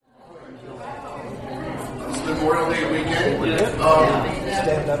Memorial Day weekend.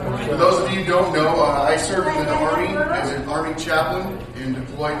 For those of you who don't know, I served in the Army as an Army chaplain and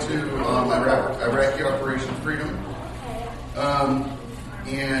deployed to Iraqi Operation Freedom.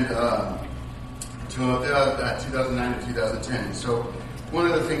 And to 2009 to 2010. So one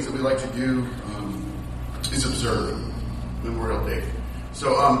of the things that we like to do is observe Memorial Day.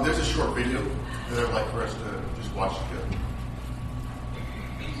 So there's a short video that I'd like for us to just watch together.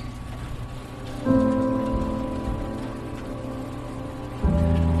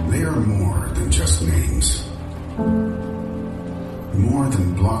 They are more than just names. More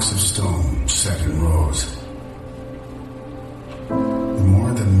than blocks of stone set in rows.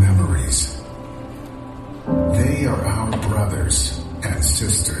 More than memories. They are our brothers and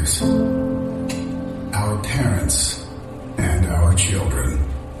sisters, our parents and our children,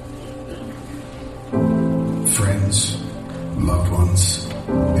 friends, loved ones,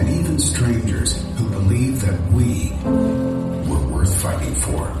 and even strangers who believe that we were worth fighting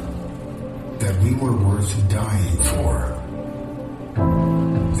for, that we were worth dying for.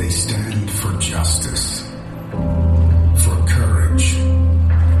 They stand for justice, for courage,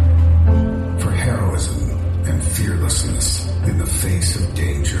 for heroism and fearlessness in the face of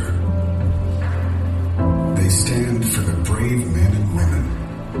danger. They stand for the brave men and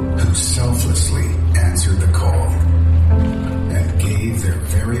women who selflessly answered the call and gave their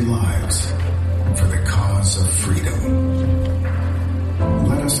very lives for the cause of freedom.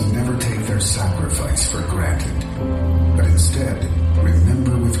 Let us never take their sacrifice for granted, but instead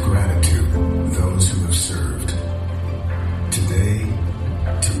remember with gratitude those who have served. Today,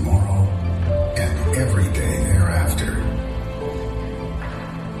 tomorrow, and every day thereafter.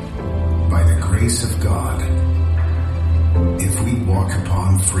 By the grace of God, if we walk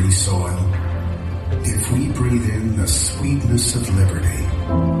upon free soil, if we breathe in the sweetness of liberty,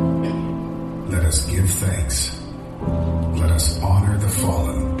 let us give thanks, let us honor the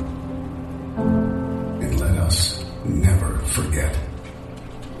fallen, and let us never forget.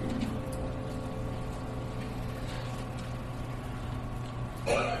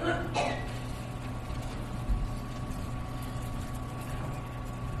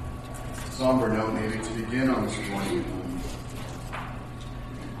 Somber note maybe to begin on this morning.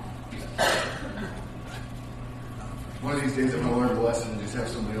 One of these days I'm going to learn a lesson and just have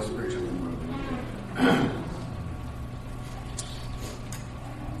somebody else preach on the road.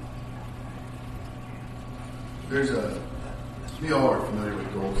 We all are familiar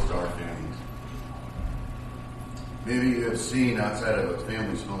with Gold Star families. Maybe you have seen outside of a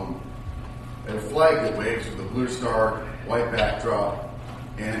family's home a flag that waves with a blue star, white backdrop,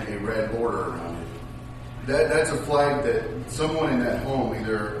 and a red border around it. That's a flag that someone in that home,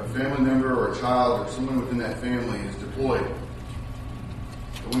 either a family member or a child or someone within that family, is deployed.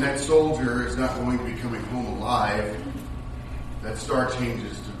 But when that soldier is not going to be coming home alive, that star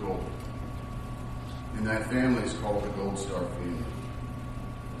changes to gold. And that family is called the Gold Star family.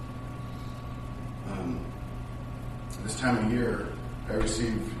 This time of year, I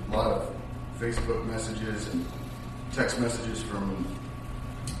receive a lot of Facebook messages and text messages from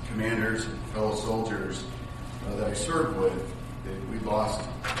commanders and fellow soldiers that I served with. We lost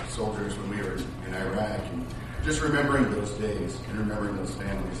soldiers when we were in Iraq, and just remembering those days and remembering those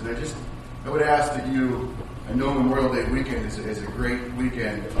families. And I would ask that you, I know Memorial Day weekend is a great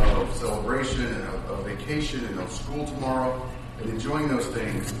weekend of celebration and of vacation and of school tomorrow and enjoying those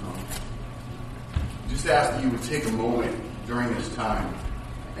things. Just ask that you would take a moment during this time,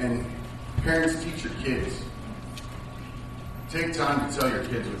 and parents, teach your kids. Take time to tell your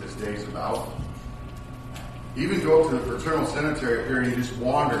kids what this day is about. Even go to the fraternal cemetery here and you just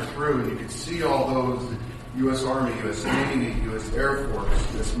wander through and you can see all those U.S. Army, U.S. Navy, U.S. Air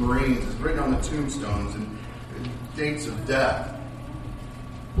Force, U.S. Marines. It's written on the tombstones and dates of death.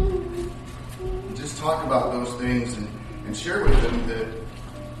 Just talk about those things and share with them that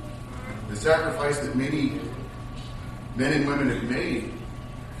the sacrifice that many men and women have made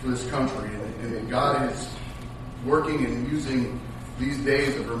for this country, and that God is working and using these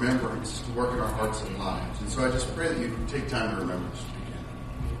days of remembrance to work in our hearts and lives. And so I just pray that you take time to remember this weekend.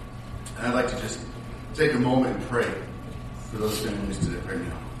 And I'd like to just take a moment and pray for those families today right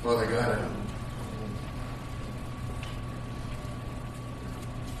now. Father God,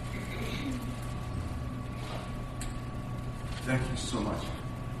 thank you so much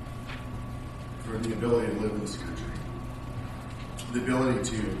for the ability to live in this country. The ability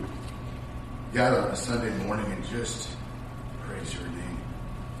to gather on a Sunday morning and just praise your name.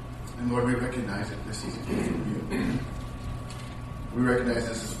 And Lord, we recognize that this is a gift from you. We recognize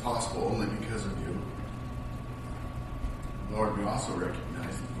this is possible only because of you. Lord, we also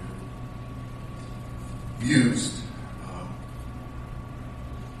recognize that you used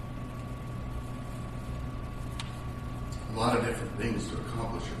a lot of different things to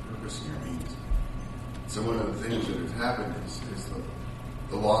accomplish your purpose and your means. So one of the things that has happened is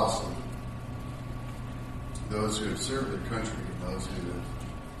the loss of those who have served their country and those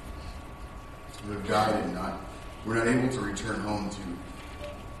who have died and were not able to return home to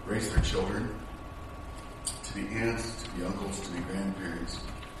raise their children, to be aunts, to be uncles, to be grandparents.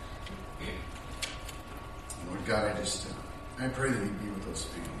 And Lord God, I pray that you be with those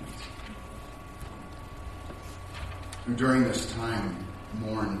families who during this time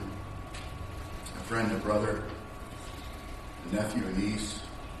mourn a friend, a brother, a nephew, a niece,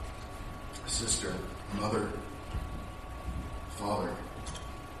 a sister, a mother, a father.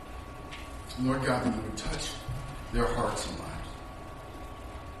 And Lord God, that you would touch their hearts and lives.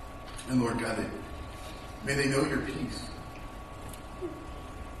 And Lord God, that may they know your peace.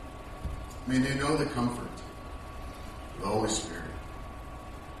 May they know the comfort of the Holy Spirit.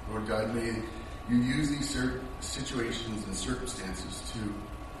 Lord God, may you use these situations and circumstances to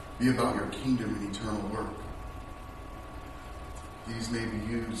be about your kingdom and eternal work. These may be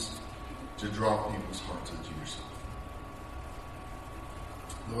used to draw people's hearts unto yourself.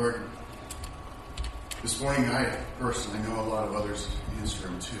 Lord, this morning I personally know a lot of others in this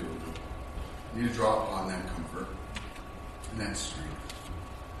room too. Need to draw upon that comfort and that strength.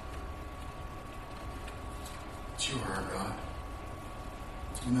 But you are our God.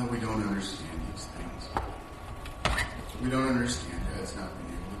 Even though we don't understand these things. We don't understand Dad's not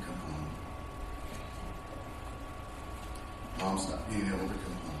being able to come home. Mom's not being able to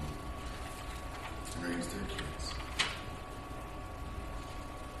come home and raise their kids.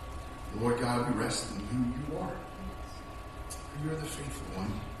 Lord God, we rest in who you are. For you are the faithful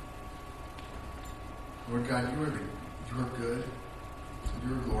one. Lord God, you are good.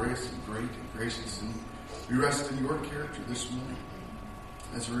 You are glorious and great and gracious. And we rest in your character this morning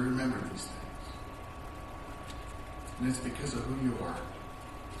as we remember these things. And it's because of who you are.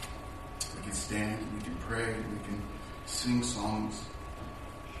 We can stand, we can pray, we can sing songs.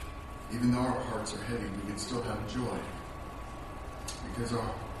 Even though our hearts are heavy, we can still have joy. Because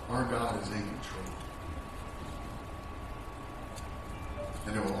our God is in control.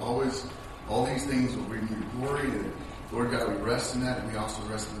 And it will always, all these things will bring you glory. And Lord God, we rest in that, and we also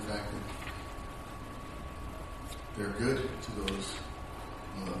rest in the fact that they're good to those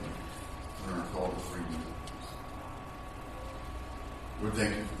who love you and are called to freedom. Lord,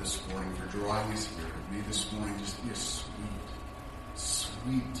 thank you for this morning, for drawing us here. May this morning just be a sweet,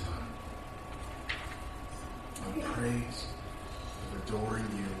 sweet time of praise, of adoring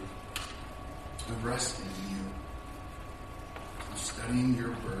you, of resting in you, of studying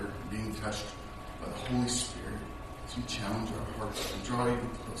your word, being touched by the Holy Spirit as you challenge our hearts and draw even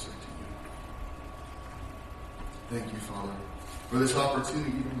closer to you. Thank you, Father, for this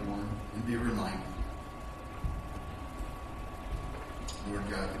opportunity to mourn and be reminded, Lord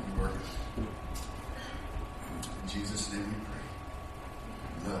God, that you are good. In Jesus' name we pray.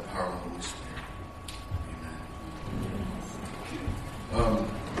 In the power of the Holy Spirit. Amen.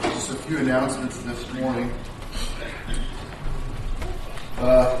 Just a few announcements this morning.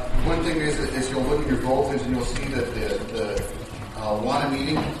 One thing is you'll look at your bulletins and you'll see that the WANA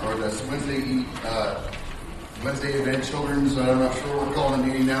meeting, or the Wednesday event, children's, I'm not sure what we're calling the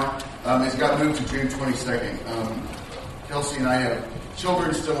meeting now, has got moved to June 22nd. Kelsey and I have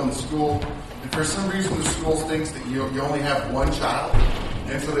children still in the school, and for some reason the school thinks that you only have one child,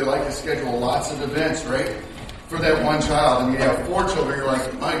 and so they like to schedule lots of events, right, for that one child. And you have 4 children, you're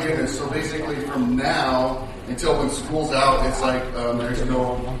like, my goodness. So basically from now until when school's out, it's like there's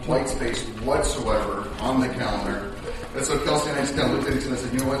no white space whatsoever on the calendar. And so Kelsey and I just kind of looked at each other and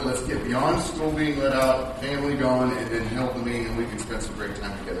said, you know what, let's get beyond school being let out, family going, and then help the meeting, and we can spend some great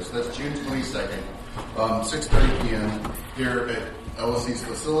time together. So that's June 22nd, 6:30 p.m. here at LSC's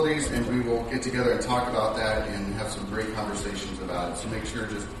facilities, and we will get together and talk about that and have some great conversations about it. So make sure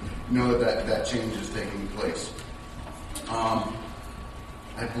just know that change is taking place.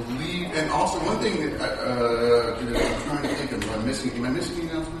 I believe, and also one thing that I'm trying to think of, am I missing any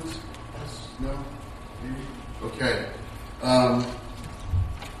announcements? Yes? No? Maybe? Okay.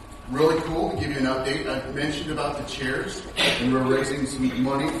 Really cool to give you an update. I mentioned about the chairs, and we're raising some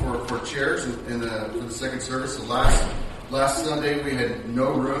money for chairs for the second service. So last Sunday we had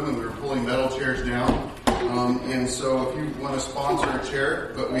no room, and we were pulling metal chairs down. And so if you want to sponsor a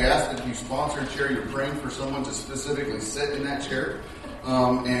chair, but we ask that if you sponsor a chair, you're praying for someone to specifically sit in that chair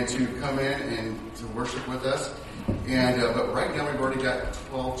and to come in and to worship with us. And but right now we've already got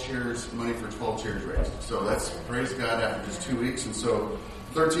 12 chairs, money for 12 chairs raised. So that's, praise God, after just 2 weeks. And so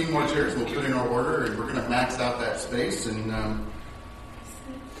 13 more chairs we'll put in our order, and we're going to max out that space. And I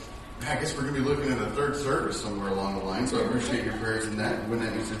guess we're going to be looking at a third service somewhere along the line, so I appreciate your prayers in that when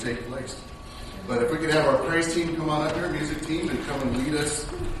that needs to take place. But if we could have our praise team come on up here, music team, and come and lead us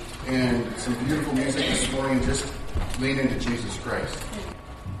in some beautiful music this morning, just lean into Jesus Christ.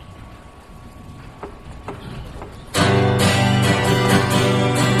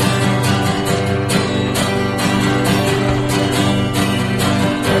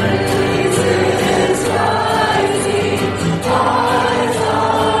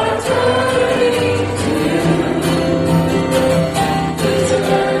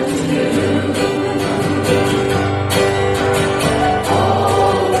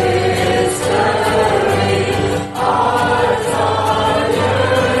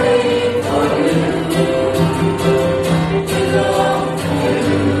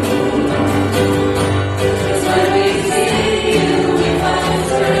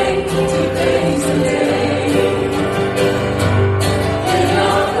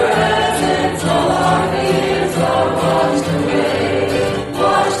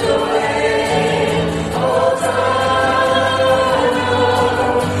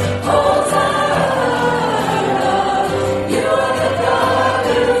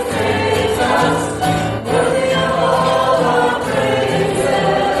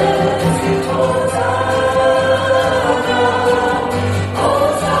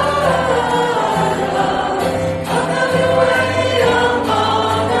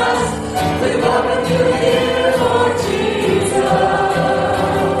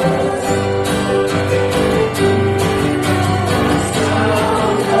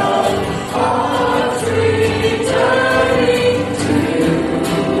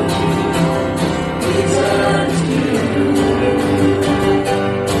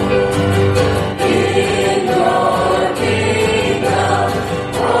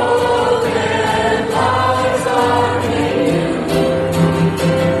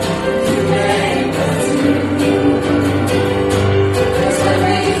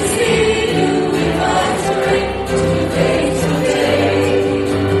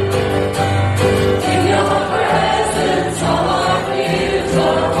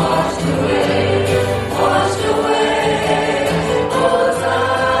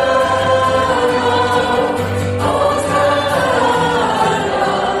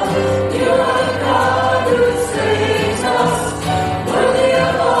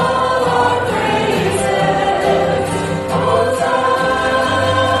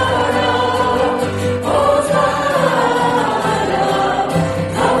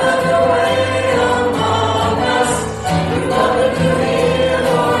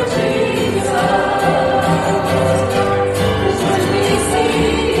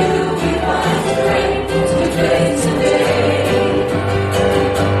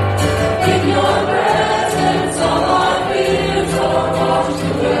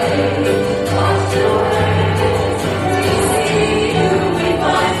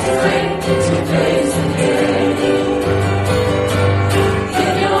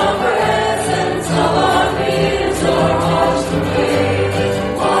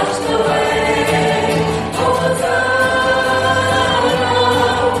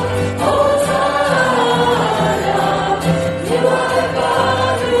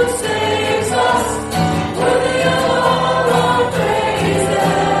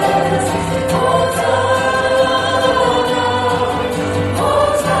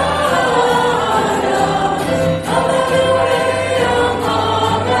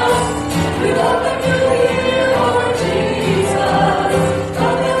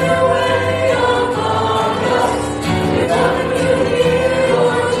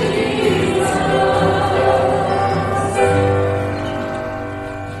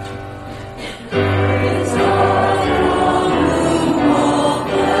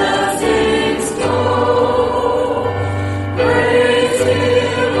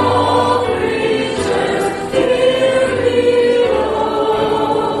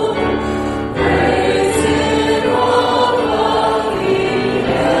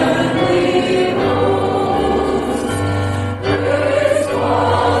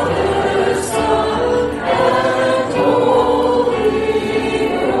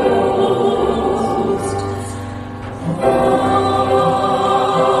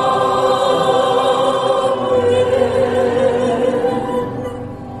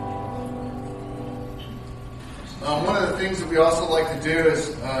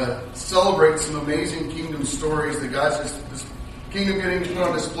 celebrate some amazing kingdom stories that God's this kingdom getting put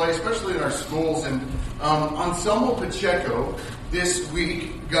on display, especially in our schools. And Ensemble Pacheco this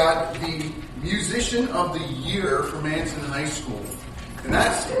week got the Musician of the Year for Manson High School. And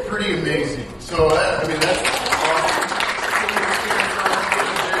that's pretty amazing. So, that's awesome.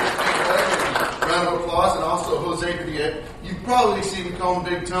 Round of applause. And also, Jose, you've probably seen me call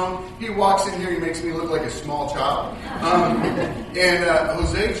him Big Tone. He walks in here, he makes me look like a small child. And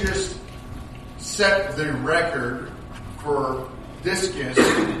Jose just set the record for discus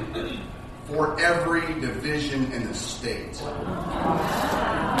for every division in the state.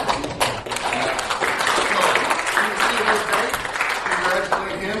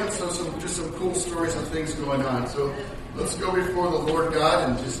 Congratulate him, and so just some cool stories of things going on. So let's go before the Lord God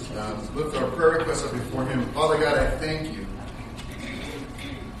and just lift our prayer requests up before Him. Father God, I thank you,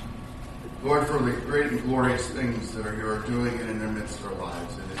 Lord, for the great and glorious things that you are doing in their midst of our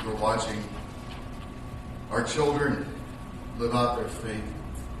lives. And as we're watching our children live out their faith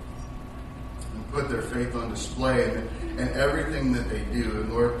and put their faith on display and everything that they do,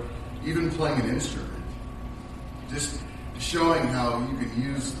 and Lord, even playing an instrument, just showing how you can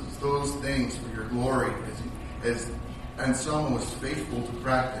use those things for your glory and someone was faithful to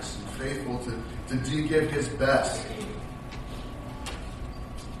practice and faithful to give his best.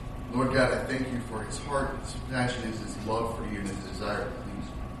 Lord God, I thank you for his heart, his passion, his love for you, and his desire to please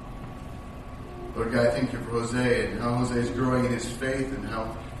you. Lord God, I thank you for Jose and how Jose is growing in his faith and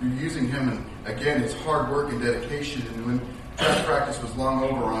how you're using him, and again, his hard work and dedication. And when track practice was long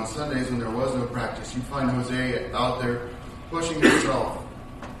over on Sundays when there was no practice, you find Jose out there pushing himself,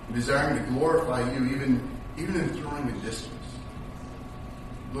 desiring to glorify you, even in throwing a distance.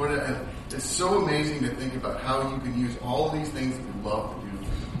 Lord, it's so amazing to think about how you can use all of these things that we love to do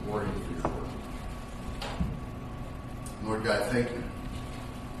for your glory and for your work. Lord God, thank you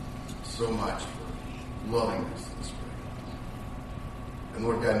so much for loving us this way. And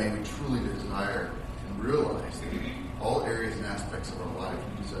Lord God, may we truly desire and realize that in all areas and aspects of our life,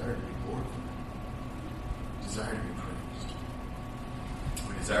 we desire to be glorified, desire to be praised.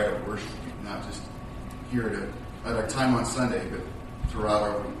 We desire to worship you, not just here at our time on Sunday, but throughout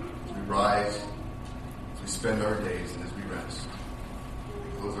our week, as we rise, as we spend our days, and as we rest.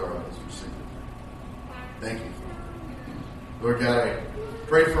 We close our eyes, we sing. Thank you. Lord God, I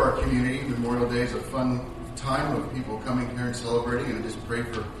pray for our community. Memorial Day is a fun time of people coming here and celebrating, and I just pray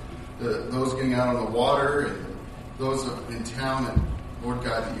for those getting out on the water and those in town, and Lord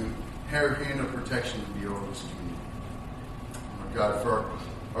God, that you have your hand of protection to be over this community. Lord God, for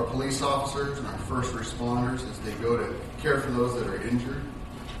our police officers and our first responders as they go to care for those that are injured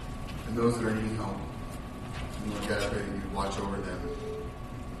and those that are needing help. And Lord God, I pray that you watch over them,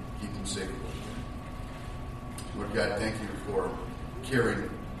 keep them safe. Lord God, thank you for caring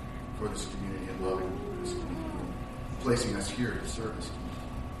for this community and loving this community and placing us here to serve this community.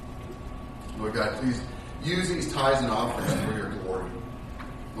 Lord God, please use these tithes and offerings for your glory.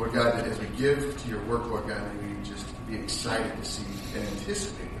 Lord God, that as we give to your work, Lord God, may we just be excited to see and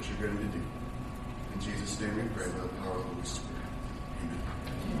anticipate what you're going to do. In Jesus' name we pray by the power of the Holy Spirit. Amen.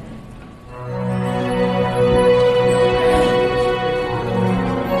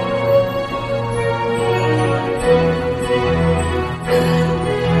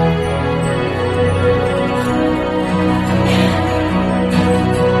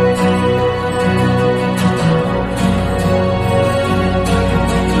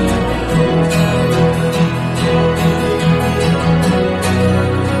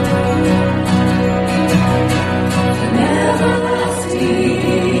 Never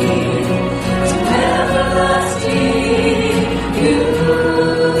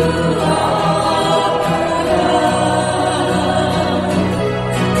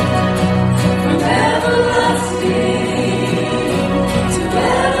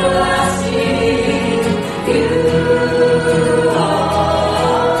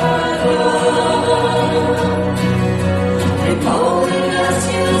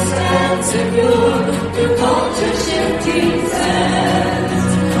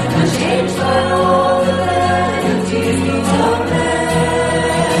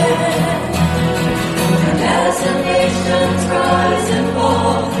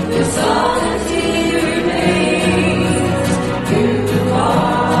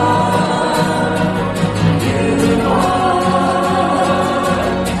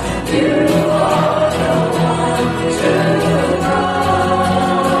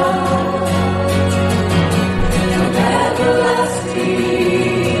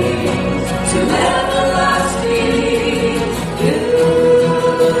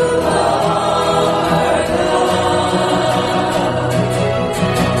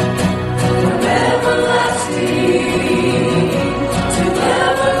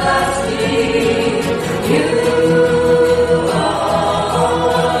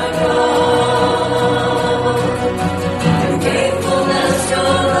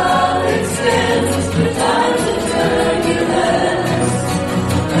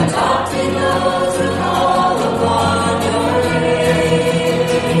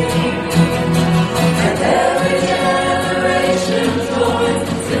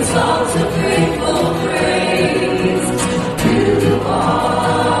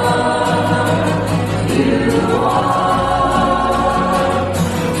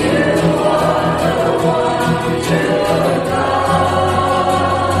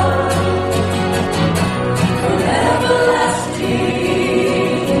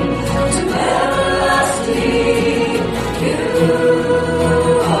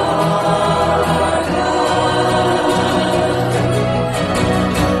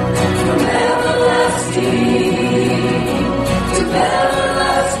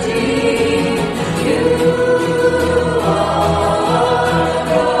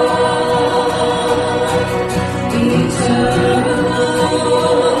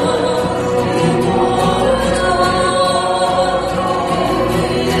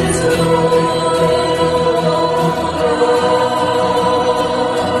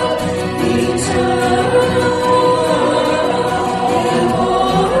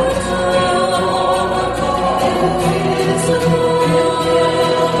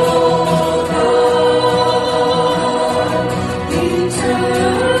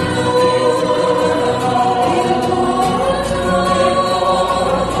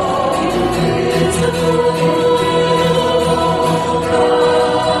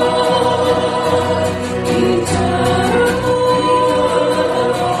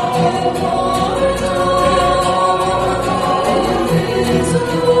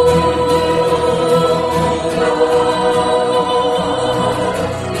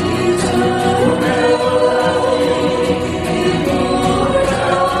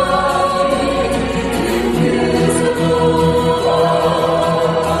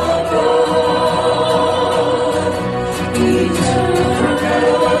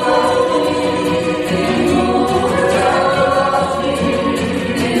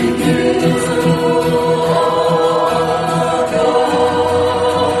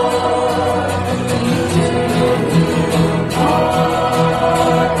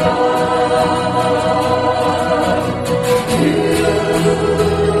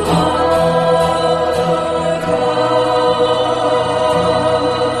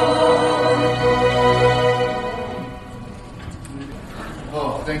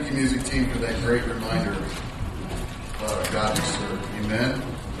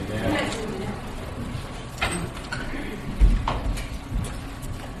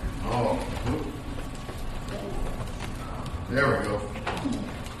There we go.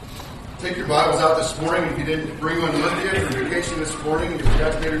 Take your Bibles out this morning. If you didn't bring one with you for vacation this morning, you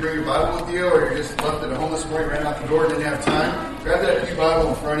forgot to maybe bring your Bible with you, or you just left it at home this morning, ran out the door, didn't have time, grab that pew Bible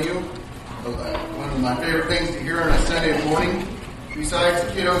in front of you. One of my favorite things to hear on a Sunday morning, besides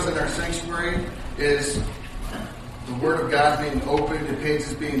the kiddos in our sanctuary, is the Word of God being opened and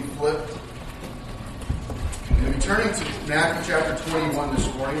pages being flipped. We're turning to Matthew chapter 21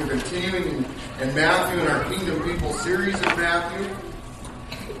 this morning. We're continuing in Matthew in our Kingdom People series of Matthew,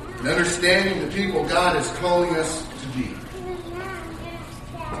 and understanding the people God is calling us to be.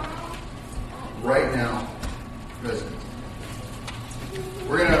 Right now, present.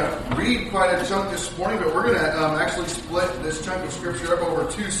 We're going to read quite a chunk this morning, but we're going to actually split this chunk of Scripture up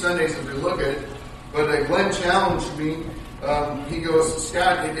over 2 Sundays as we look at it. But Glenn challenged me. He goes,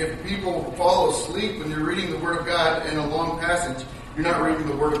 Scott, if people fall asleep when you're reading the Word of God in a long passage, you're not reading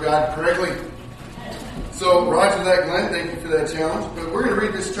the Word of God correctly. So, roger that, Glenn. Thank you for that challenge. But we're going to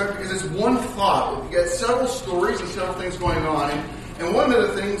read this chunk because it's one thought. We've got several stories and several things going on. And one of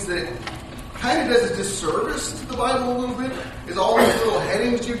the things that kind of does a disservice to the Bible a little bit is all those little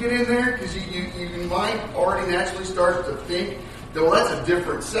headings you get in there, because your mind already naturally starts to think that, well, that's a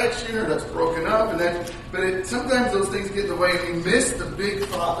different section, or that's broken up, but sometimes those things get in the way, and we miss the big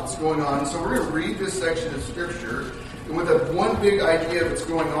thought that's going on. So we're going to read this section of Scripture with one big idea that's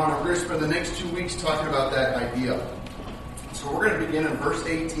going on, and we're going to spend the next 2 weeks talking about that idea. So we're going to begin in verse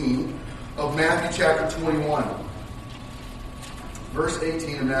 18 of Matthew chapter 21. Verse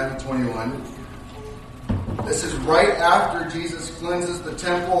 18 of Matthew 21. This is right after Jesus cleanses the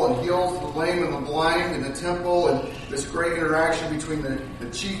temple and heals the lame and the blind in the temple, and this great interaction between the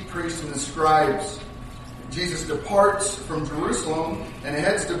chief priests and the scribes. Jesus departs from Jerusalem and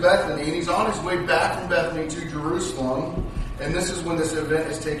heads to Bethany, and he's on his way back from Bethany to Jerusalem, and this is when this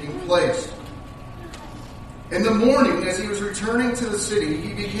event is taking place. In the morning, as he was returning to the city,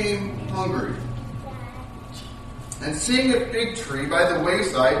 he became hungry. And seeing a fig tree by the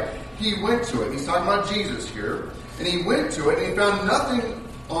wayside, he went to it. He's talking about Jesus here. And he went to it, and he found nothing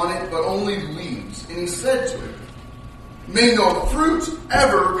on it but only leaves. And he said to it, "May no fruit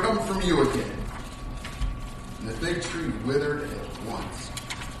ever come from you again." And the fig tree withered at once.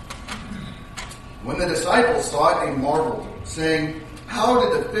 When the disciples saw it, they marveled, saying, "How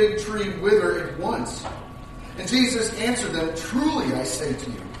did the fig tree wither at once?" And Jesus answered them, "Truly I say to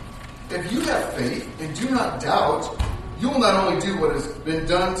you, if you have faith and do not doubt, you will not only do what has been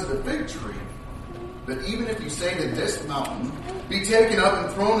done to the fig tree, but even if you say to this mountain, 'Be taken up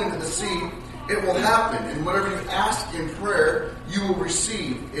and thrown into the sea,' it will happen. And whatever you ask in prayer, you will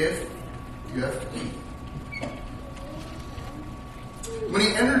receive if you have faith." When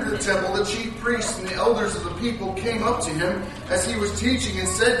he entered the temple, the chief priests and the elders of the people came up to him as he was teaching and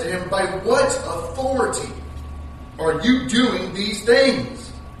said to him, "By what authority are you doing these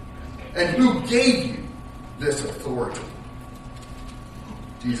things? And who gave you this authority?"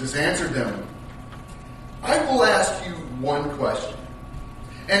 Jesus answered them, "I will ask you one question.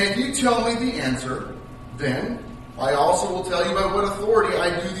 And if you tell me the answer, then I also will tell you by what authority I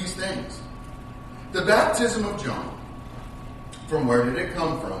do these things. The baptism of John, from where did it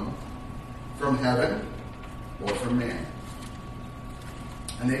come from? From heaven or from man?"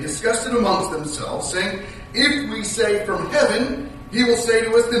 And they discussed it amongst themselves, saying, "If we say from heaven, he will say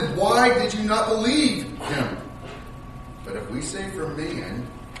to us, 'Then why did you not believe him?' But if we say from man,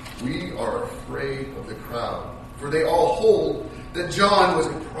 we are afraid of the crowd, for they all hold that John was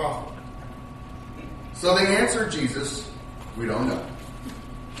a prophet." So they answered Jesus, "We don't know."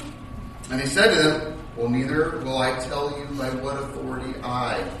 And he said to them, "Well, neither will I tell you by what authority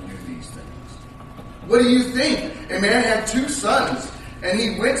I do these things. What do you think? A man had 2 sons, and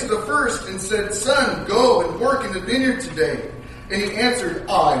he went to the first and said, 'Son, go and work in the vineyard today.' And he answered,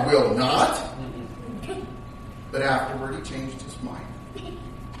 'I will not.' But afterward he changed his mind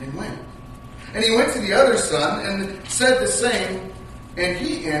and went. And he went to the other son and said the same. And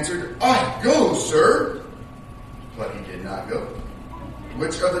he answered, 'I go, sir.' But he did not go.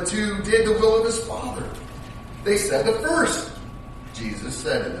 Which of the 2 did the will of his father?" They said, "The first." Jesus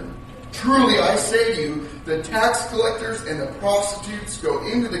said to them, "Truly I say to you, the tax collectors and the prostitutes go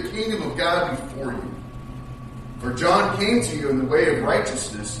into the kingdom of God before you. For John came to you in the way of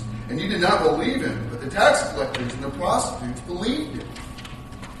righteousness, and you did not believe him, but the tax collectors and the prostitutes believed him.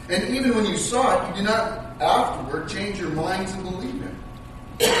 And even when you saw it, you did not afterward change your minds and believe him.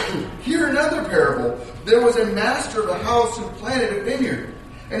 Hear another parable. There was a master of a house who planted a vineyard,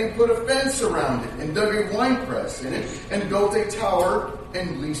 and he put a fence around it, and dug a winepress in it, and built a tower,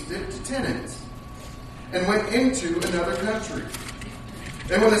 and leased it to tenants, and went into another country.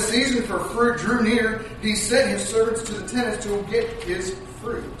 And when the season for fruit drew near, he sent his servants to the tenants to get his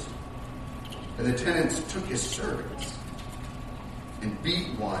fruit. And the tenants took his servants and beat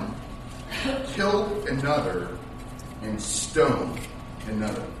one, killed another, and stoned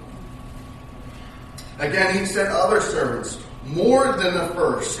another. Again, he sent other servants, more than the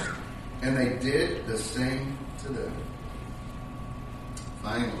first, and they did the same to them.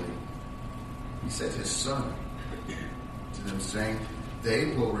 Finally, he sent his son to them, saying, "They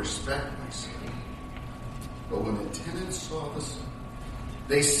will respect my son." But when the tenants saw the son,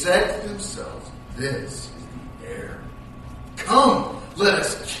 they said to themselves, "This is the heir. Come, let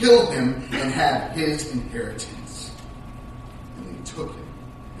us kill him and have his inheritance." And they took him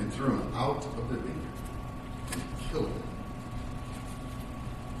and threw him out of the vineyard and killed him.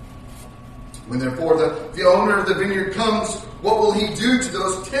 When therefore the owner of the vineyard comes, what will he do to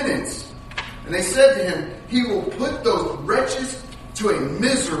those tenants? And they said to him, "He will put those wretches to a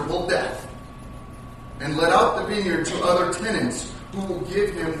miserable death and let out the vineyard to other tenants who will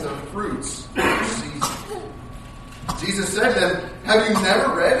give him the fruits of the season." Jesus said to them, "Have you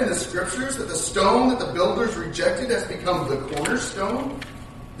never read in the scriptures that the stone that the builders rejected has become the cornerstone?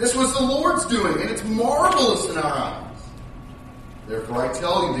 This was the Lord's doing, and it's marvelous in our eyes. Therefore I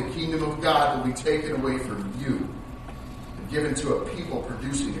tell you, the kingdom of God will be taken away from you and given to a people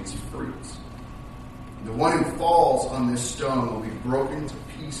producing its fruits. The one who falls on this stone will be broken to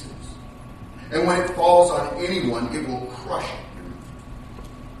pieces. And when it falls on anyone, it will crush him."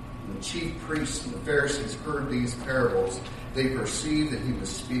 When the chief priests and the Pharisees heard these parables, they perceived that he was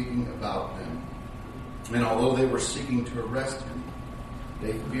speaking about them. And although they were seeking to arrest him,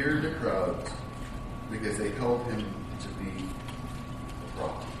 they feared the crowds because they held him to be a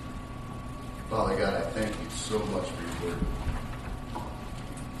prophet. Father God, I thank you so much for your word.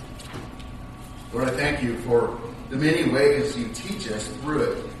 Lord, I thank you for the many ways you teach us through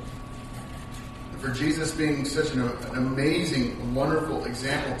it. And for Jesus being such an amazing, wonderful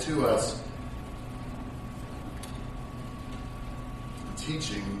example to us.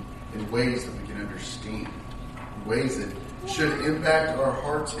 Teaching in ways that we can understand. In ways that should impact our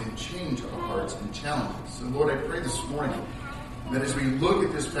hearts and change our hearts and challenge us. And Lord, I pray this morning that as we look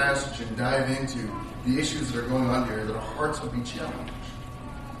at this passage and dive into the issues that are going on here, that our hearts will be challenged.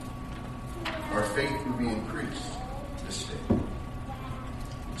 Our faith will be increased this day.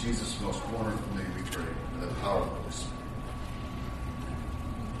 In Jesus' most wonderful name we pray, by the power of the Holy Spirit.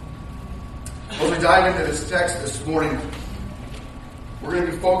 As we dive into this text this morning, we're going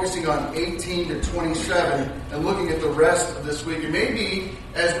to be focusing on 18 to 27 and looking at the rest of this week. And maybe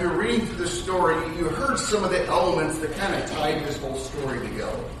as we were reading through this story, you heard some of the elements that kind of tied this whole story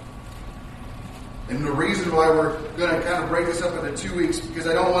together. And the reason why we're going to kind of break this up into 2 weeks, because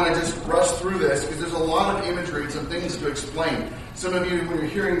I don't want to just rush through this, because there's a lot of imagery and some things to explain. Some of you, when you're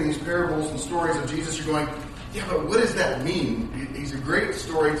hearing these parables and stories of Jesus, you're going, yeah, but what does that mean? He's a great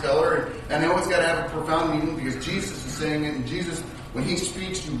storyteller, and I know it's got to have a profound meaning because Jesus is saying it, and Jesus, when he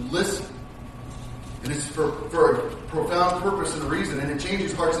speaks, you listen. And it's for a profound purpose and a reason, and it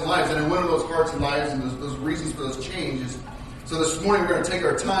changes hearts and lives. And one of those hearts and lives and those reasons for those changes. So this morning we're going to take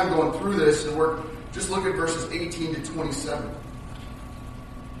our time going through this, and we're just look at verses 18 to 27.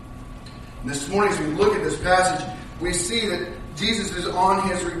 And this morning as we look at this passage, we see that Jesus is on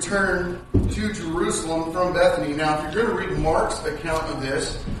his return to Jerusalem from Bethany. Now, if you're going to read Mark's account of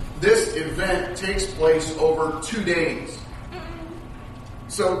this event takes place over 2 days.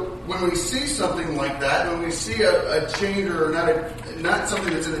 So when we see something like that, when we see a change or not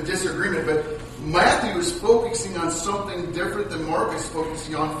something that's in a disagreement, but Matthew is focusing on something different than Mark is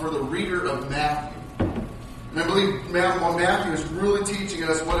focusing on for the reader of Matthew. And I believe Matthew is really teaching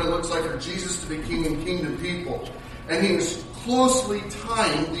us what it looks like for Jesus to be king and kingdom people. And he is closely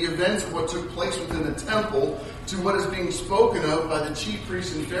tying the events of what took place within the temple to what is being spoken of by the chief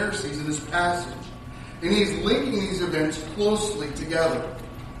priests and Pharisees in this passage. And he's linking these events closely together.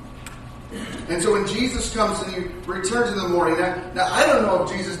 And so when Jesus comes and he returns in the morning, now I don't know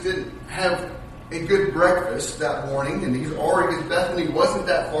if Jesus didn't have a good breakfast that morning, and because Bethany wasn't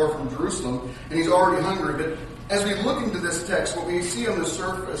that far from Jerusalem, and he's already hungry. But as we look into this text, what we see on the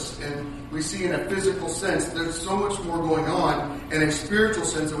surface, and we see in a physical sense, there's so much more going on in a spiritual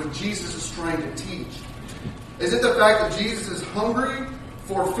sense of what Jesus is trying to teach. Is it the fact that Jesus is hungry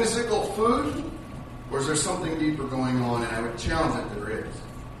for physical food? Or is there something deeper going on? And I would challenge that there is.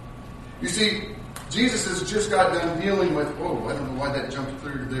 You see, Jesus has just got done dealing with, I don't know why that jumped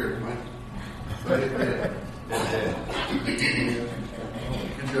through there, Mike. But it did.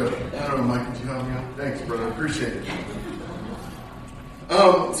 Good job. I don't know, Mike, could you help me out? Thanks, brother. Appreciate it.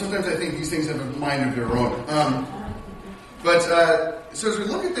 Sometimes I think these things have a mind of their own. But So as we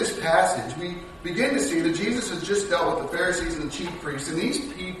look at this passage, we begin to see that Jesus has just dealt with the Pharisees and the chief priests, and these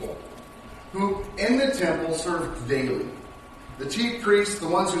people who in the temple served daily. The chief priests, the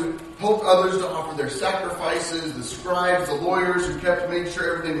ones who helped others to offer their sacrifices, the scribes, the lawyers who kept making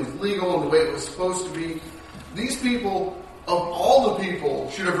sure everything was legal and the way it was supposed to be. These people, of all the people,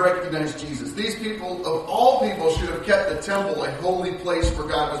 should have recognized Jesus. These people, of all people, should have kept the temple a holy place where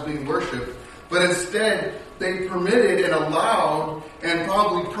God was being worshipped. But instead, they permitted and allowed and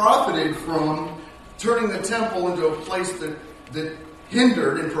probably profited from turning the temple into a place that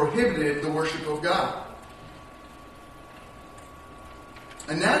hindered and prohibited the worship of God.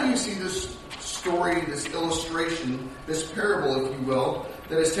 And now you see this story, this illustration, this parable, if you will,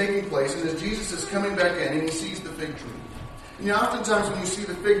 that is taking place. And as Jesus is coming back in and he sees the fig tree. And oftentimes when you see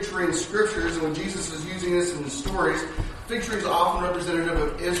the fig tree in scriptures and when Jesus is using this in the stories, fig tree is often representative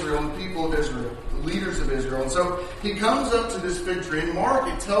of Israel and the people of Israel, the leaders of Israel. And so he comes up to this fig tree. In Mark,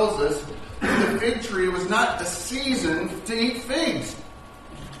 it tells us that the fig tree was not a season to eat figs.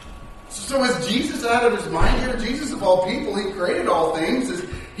 So is Jesus out of his mind here? Jesus, of all people, he created all things.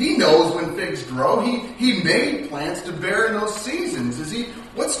 He knows when figs grow. He made plants to bear in those seasons.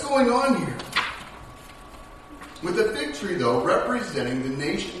 What's going on here? With the fig tree, though, representing the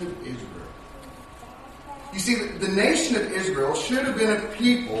nation of Israel. You see, the nation of Israel should have been a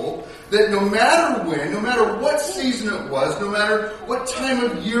people that no matter when, no matter what season it was, no matter what time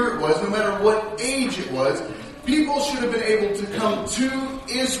of year it was, no matter what age it was, people should have been able to come to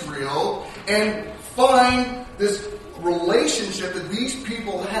Israel and find this relationship that these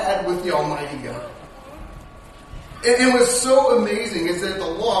people had with the Almighty God. And what's so amazing is that the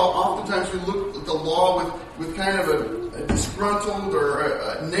law, oftentimes we look at the law with kind of a disgruntled or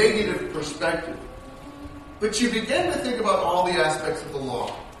a negative perspective. But you begin to think about all the aspects of the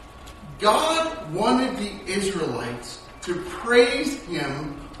law. God wanted the Israelites to praise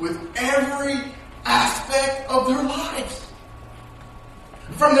Him with every aspect of their lives.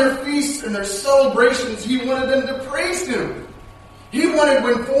 From their feasts and their celebrations, He wanted them to praise Him. He wanted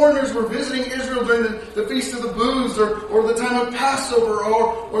when foreigners were visiting Israel during the Feast of the Booths or the time of Passover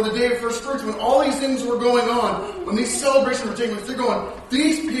or the Day of First Fruits, when all these things were going on, when these celebrations were taking place, they're going,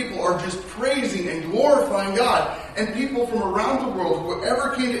 these people are just praising and glorifying God. And people from around the world,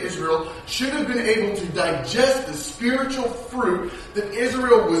 whoever came to Israel, should have been able to digest the spiritual fruit that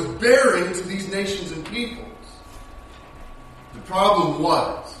Israel was bearing to these nations and peoples. The problem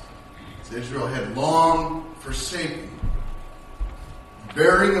was, Israel had long forsaken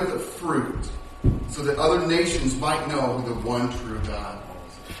bearing of the fruit so that other nations might know who the one true God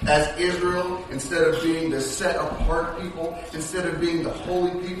was. As Israel, instead of being the set apart people, instead of being the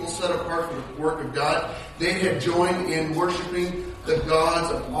holy people set apart for the work of God, they had joined in worshiping the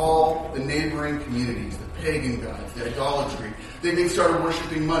gods of all the neighboring communities, the pagan gods, the idolatry. They started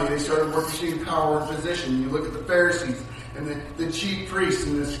worshiping money. They started worshiping power and position. You look at the Pharisees and the chief priests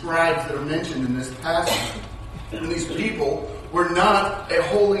and the scribes that are mentioned in this passage. And these people were not a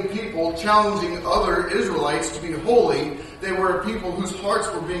holy people challenging other Israelites to be holy. They were a people whose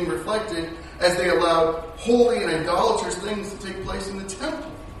hearts were being reflected as they allowed holy and idolatrous things to take place in the temple.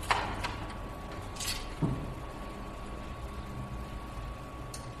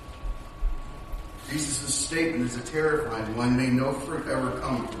 Jesus' statement is a terrifying one. May no fruit ever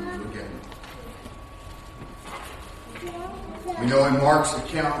come from you again. We know in Mark's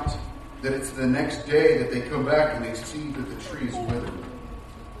account that it's the next day that they come back and they see that the tree is withered.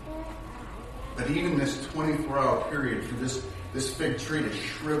 But even this 24-hour period for this fig tree to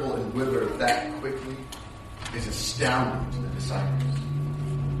shrivel and wither that quickly is astounding to the disciples.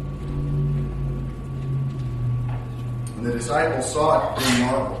 When the disciples saw it, they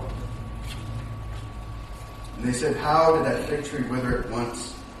marveled. And they said, how did that fig tree wither at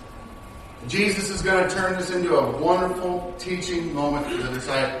once? Jesus is going to turn this into a wonderful teaching moment for the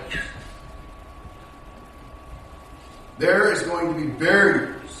disciples. There is going to be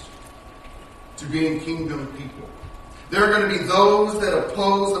barriers to being kingdom people. There are going to be those that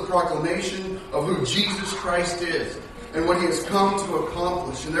oppose the proclamation of who Jesus Christ is and what He has come to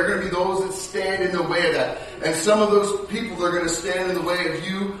accomplish. And there are going to be those that stand in the way of that. And some of those people that are going to stand in the way of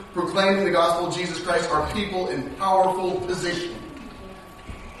you proclaiming the gospel of Jesus Christ are people in powerful position.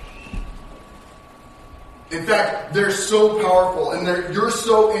 In fact, they're so powerful and you're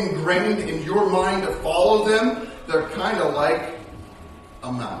so ingrained in your mind to follow them, they're kind of like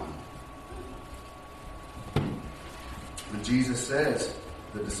a mountain. When Jesus says,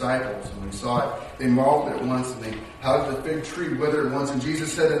 the disciples, when we saw it, they marveled at once, and how did the fig tree wither at once? And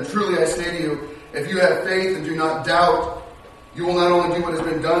Jesus said, and truly I say to you, if you have faith and do not doubt, you will not only do what has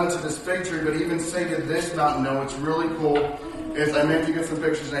been done to this fig tree, but even say to this mountain, no, it's really cool. is I meant to get some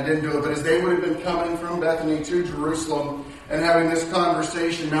pictures and I didn't do it, but as they would have been coming from Bethany to Jerusalem and having this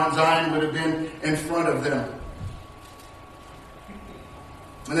conversation, Mount Zion would have been in front of them.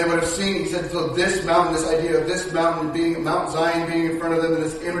 And they would have seen, he said, so this mountain, this idea of this mountain being, Mount Zion being in front of them and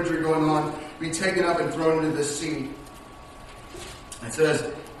this imagery going on, be taken up and thrown into the sea. It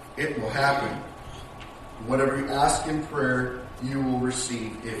says, it will happen. Whatever you ask in prayer, you will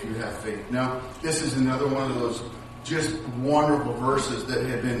receive if you have faith. Now, this is another one of those just wonderful verses that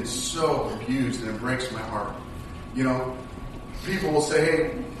have been so abused, and it breaks my heart. You know, people will say,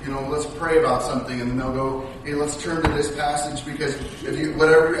 hey, you know, let's pray about something, and then they'll go, hey, let's turn to this passage because if you,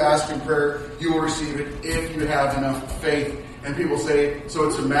 whatever you ask in prayer, you will receive it if you have enough faith. And people say, so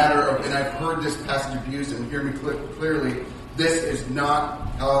it's a matter of, and I've heard this passage abused, and hear me clearly, this is not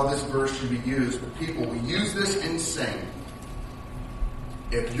how this verse should be used. But people will use this in saying,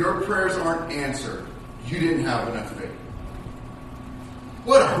 if your prayers aren't answered, you didn't have enough faith.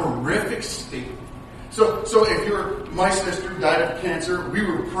 What a horrific statement. So if my sister died of cancer, we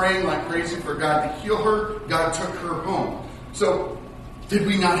were praying like crazy for God to heal her. God took her home. So did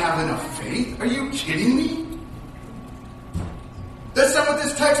we not have enough faith? Are you kidding me? That's not what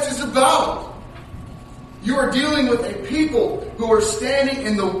this text is about. You are dealing with a people who are standing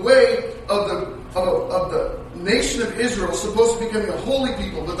in the way of the nation of Israel, supposed to be becoming a holy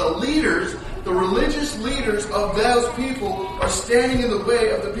people, but the leaders, the religious leaders of those people are standing in the way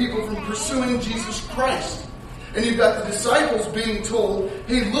of the people from pursuing Jesus Christ. And you've got the disciples being told,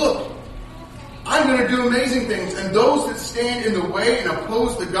 hey, look, I'm going to do amazing things. And those that stand in the way and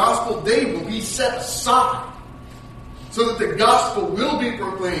oppose the gospel, they will be set aside so that the gospel will be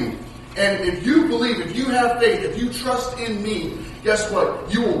proclaimed. And if you believe, if you have faith, if you trust in me, guess what?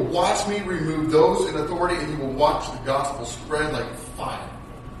 You will watch me remove those in authority, and you will watch the gospel spread like fire.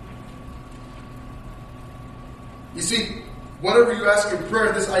 You see, whatever you ask in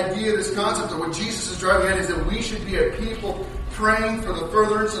prayer, this idea, this concept of what Jesus is driving at is that we should be a people praying for the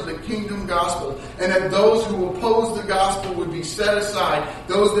furtherance of the kingdom gospel, and that those who oppose the gospel would be set aside.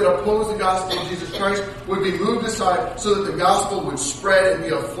 Those that oppose the gospel of Jesus Christ would be moved aside so that the gospel would spread and be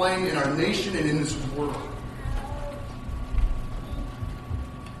a flame in our nation and in this world.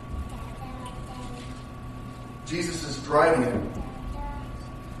 Jesus is driving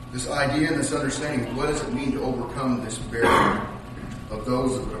at this idea and this understanding. What does it mean to overcome this barrier of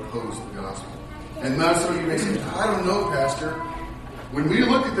those that would oppose the gospel? And now some of you may say, I don't know, Pastor. When we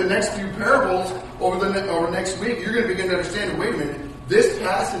look at the next few parables over next week, you're going to begin to understand, wait a minute, this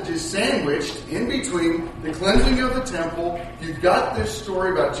passage is sandwiched in between the cleansing of the temple. You've got this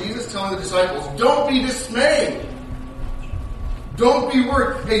story about Jesus telling the disciples, don't be dismayed. Don't be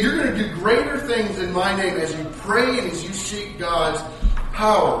worried. Hey, you're going to do greater things in my name as you pray and as you seek God's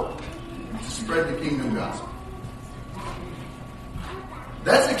power to spread the kingdom gospel.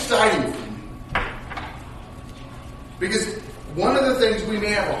 That's exciting for me. Because one of the things we may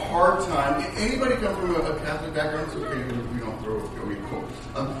have a hard time, anybody come from a Catholic background, it's okay, we don't throw cool.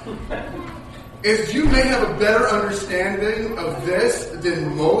 Is you may have a better understanding of this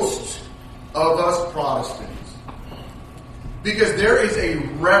than most of us Protestants. Because there is a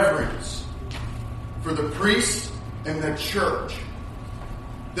reverence for the priest and the church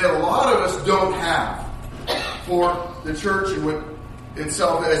that a lot of us don't have for the church and what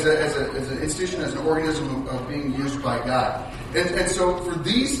itself as an institution, as an organism of being used by God. And so for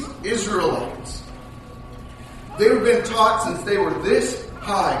these Israelites, they have been taught since they were this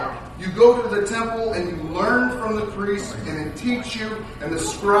high. You go to the temple and you learn from the priests and they teach you, and the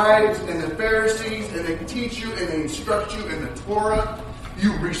scribes and the Pharisees, and they teach you and they instruct you in the Torah.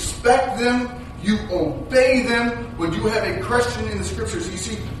 You respect them. You obey them. When you have a question in the scriptures, you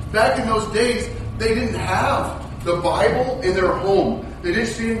see, back in those days, they didn't have the Bible in their home. They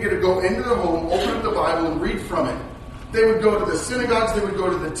just didn't get to go into the home, open up the Bible, and read from it. They would go to the synagogues, they would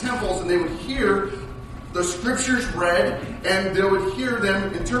go to the temples, and they would hear the scriptures read, and they would hear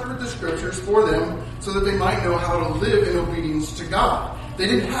them interpret the scriptures for them so that they might know how to live in obedience to God. They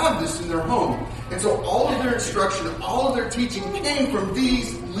didn't have this in their home. And so all of their instruction, all of their teaching came from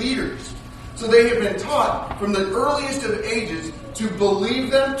these leaders. So they have been taught from the earliest of ages to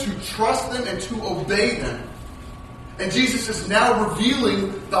believe them, to trust them, and to obey them. And Jesus is now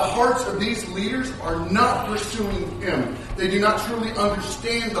revealing the hearts of these leaders are not pursuing Him. They do not truly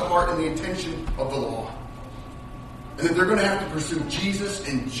understand the heart and the intention of the law. And that they're going to have to pursue Jesus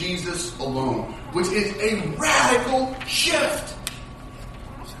and Jesus alone, which is a radical shift.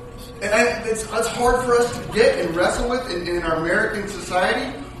 And it's hard for us to get and wrestle with in our American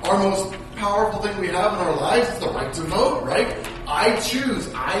society. Our most powerful thing we have in our lives is the right to vote, right? I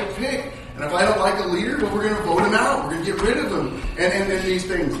choose, I pick. And And if I don't like a leader, well, we're going to vote him out. We're going to get rid of him. And these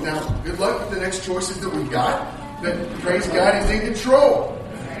things. Now, good luck with the next choices that we got. But praise God, He's in control.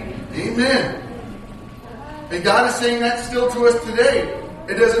 Amen. And God is saying that still to us today.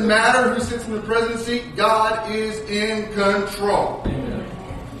 It doesn't matter who sits in the presidency. God is in control.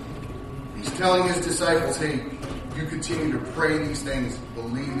 He's telling His disciples, hey, you continue to pray these things,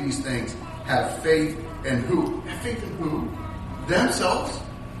 believe these things, have faith in who? Have faith in who? Themselves.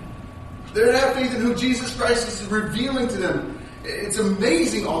 They're to have faith in who Jesus Christ is revealing to them. It's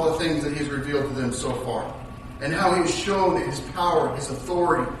amazing all the things that He's revealed to them so far. And how He has shown His power, His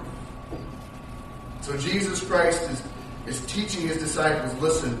authority. So Jesus Christ is teaching His disciples,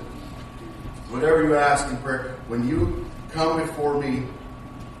 listen, whatever you ask in prayer, when you come before me,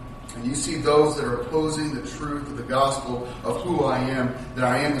 and you see those that are opposing the truth of the gospel of who I am, that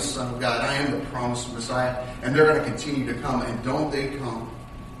I am the Son of God, I am the promised Messiah, and they're going to continue to come, and don't they come?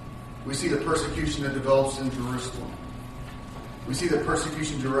 We see the persecution that develops in Jerusalem. We see the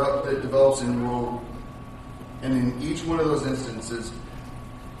persecution that develops in Rome. And in each one of those instances,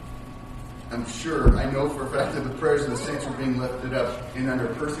 I'm sure, I know for a fact that the prayers of the saints are being lifted up, and under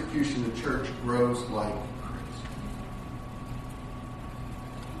persecution the church grows like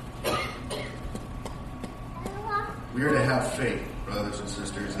we are to have faith, brothers and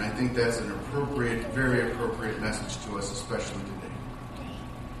sisters, and I think that's an appropriate, very appropriate message to us, especially today.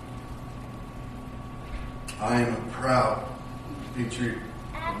 I am a proud patriot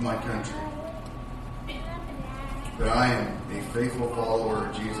of my country, but I am a faithful follower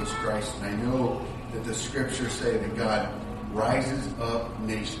of Jesus Christ, and I know that the scriptures say that God rises up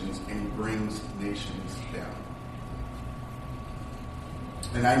nations and He brings nations down.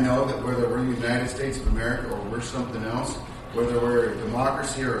 And I know that whether we're the United States of America or we're something else, whether we're a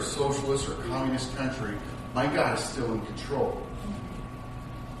democracy or a socialist or communist country, my God is still in control.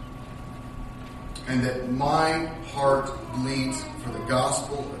 And that my heart bleeds for the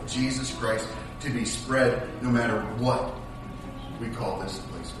gospel of Jesus Christ to be spread no matter what we call this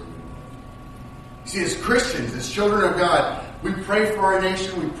place where we live. You see, as Christians, as children of God, we pray for our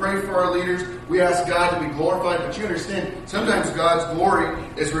nation, we pray for our leaders, we ask God to be glorified, but you understand, sometimes God's glory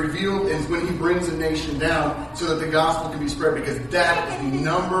is revealed is when He brings a nation down so that the gospel can be spread, because that is the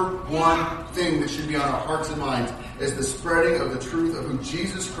number one thing that should be on our hearts and minds, is the spreading of the truth of who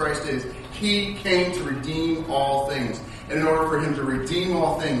Jesus Christ is. He came to redeem all things. And in order for Him to redeem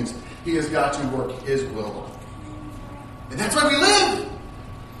all things, He has got to work His will. And that's why we live.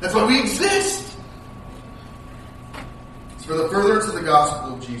 That's why we exist. It's for the furtherance of the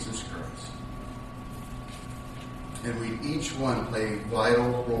gospel of Jesus Christ. And we each one play a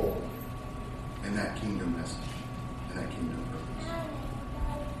vital role in that kingdom message, in that kingdom purpose.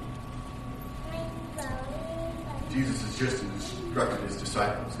 Jesus has just instructed His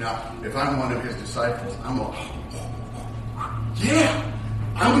disciples. Now, if I'm one of His disciples, I'm like, yeah,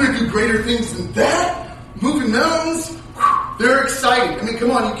 I'm going to do greater things than that. Moving mountains. They're excited. I mean,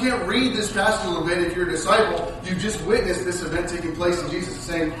 come on, you can't read this passage a little bit if you're a disciple. You just witnessed this event taking place, and Jesus is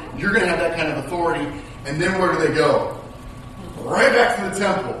saying, you're going to have that kind of authority. And then where do they go? Right back to the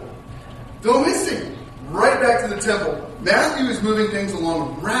temple. Don't miss it. Right back to the temple. Matthew is moving things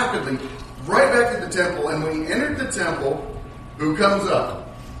along rapidly. Right back to the temple. And when he entered the temple, who comes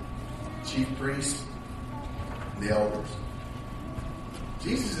up? Chief priests and the elders.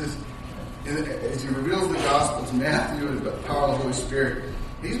 Jesus is, as He reveals the gospel to Matthew and the power of the Holy Spirit,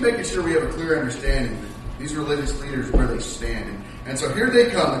 He's making sure we have a clear understanding of these religious leaders, where they stand. And so here they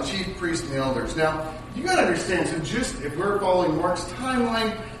come, the chief priests and the elders. Now, you got to understand, so just if we're following Mark's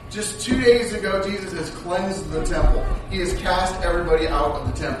timeline, just 2 days ago, Jesus has cleansed the temple. He has cast everybody out of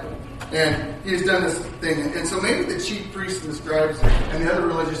the temple. And He has done this thing. And so maybe the chief priests and the scribes and the other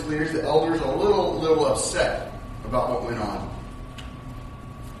religious leaders, the elders, are a little upset about what went on.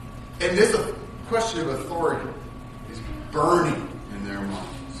 And this question of authority is burning in their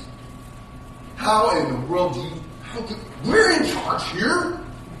minds. How in the world we're in charge here?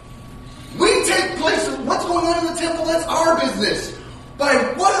 We take place of what's going on in the temple. That's our business. By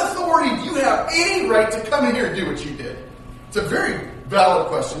what authority do you have any right to come in here and do what you did? It's a very valid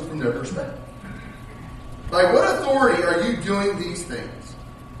question from their perspective. By what authority are you doing these things?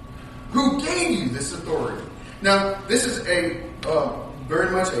 Who gave you this authority? Now, this is very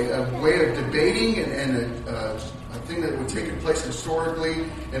much a way of debating and a thing that would take place historically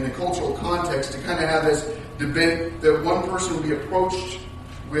in the cultural context, to kind of have this debate that one person would be approached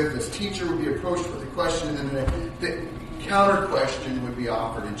with, this teacher would be approached with a question, and then the counter question would be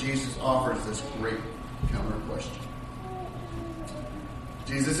offered. And Jesus offers this great counter question.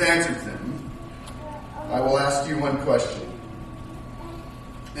 Jesus answers them. I will ask you one question.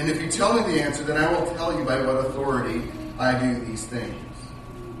 And if you tell me the answer, then I will tell you by what authority I do these things.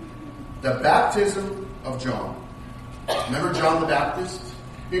 The baptism of John. Remember John the Baptist?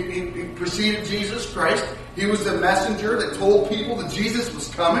 He preceded Jesus Christ. He was the messenger that told people that Jesus was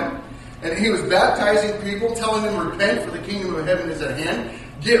coming. And he was baptizing people, telling them, repent, for the kingdom of heaven is at hand.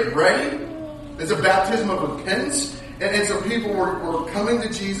 Get ready. It's a baptism of repentance. And so people were coming to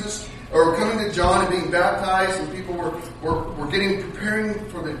Jesus, or coming to John and being baptized, and people were preparing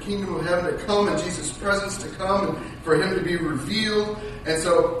for the kingdom of heaven to come and Jesus' presence to come and for him to be revealed. And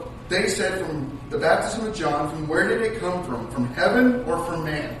so they said, from the baptism of John, from where did it come from? From heaven or from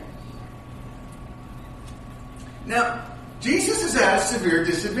man? Now, Jesus is at a severe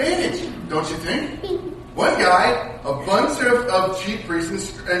disadvantage, don't you think? One guy, a bunch of chief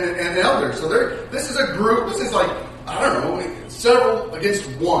priests and elders. So this is a group, this is like, I don't know, several against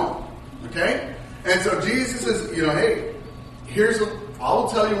one. Okay? And so Jesus says, hey, I'll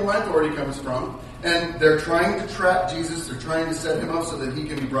tell you where my authority comes from. And they're trying to trap Jesus. They're trying to set him up so that he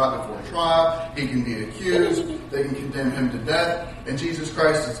can be brought before trial. He can be accused. They can condemn him to death. And Jesus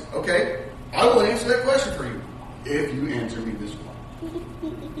Christ says, okay, I will answer that question for you if you answer me this one.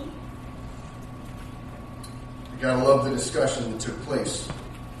 You gotta love the discussion that took place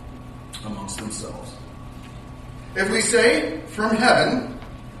amongst themselves. If we say from heaven,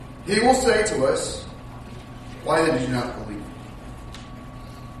 he will say to us, why then did you not believe?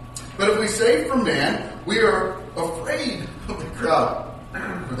 But if we say from man, we are afraid of the crowd,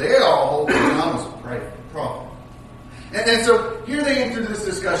 for they all hold John as a prophet. And so here they enter this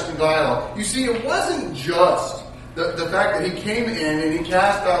discussion dialogue. You see, it wasn't just the fact that he came in and he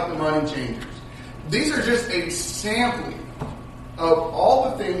cast out the money changers. These are just a sampling of all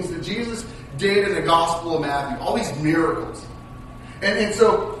the things that Jesus did in the Gospel of Matthew, all these miracles. And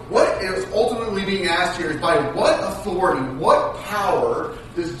so what is ultimately being asked here is, by what authority, what power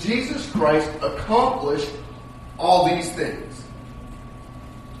does Jesus Christ accomplish all these things?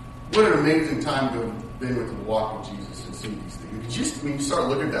 What an amazing time to have been with the walk with Jesus and seen these things. When you start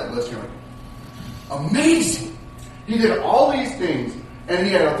looking at that list, you're like, amazing! He did all these things, and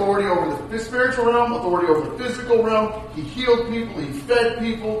he had authority over the spiritual realm, authority over the physical realm. He healed people, he fed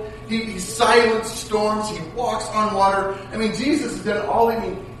people, he silenced storms, he walks on water. I mean, Jesus has done all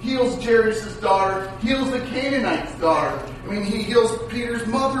he heals Jairus' daughter, heals the Canaanite's daughter. I mean, he heals Peter's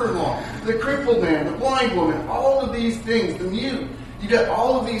mother-in-law, the crippled man, the blind woman, all of these things, the mute. You got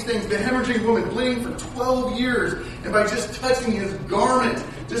all of these things, the hemorrhaging woman bleeding for 12 years, and by just touching his garment,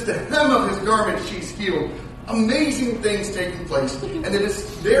 just the hem of his garment, she's healed. Amazing things taking place. And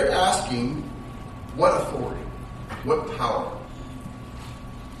they're asking, what authority? What power?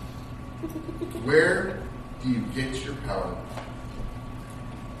 Where do you get your power?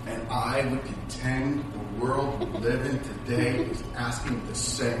 And I would contend the world we live in today is asking the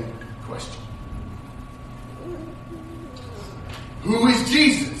same question. Who is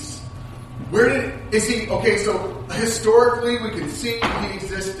Jesus? Is he? Okay, so historically we can see he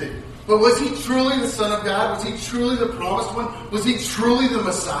existed. But was he truly the Son of God? Was he truly the promised one? Was he truly the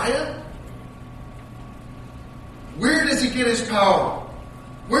Messiah? Where does he get his power?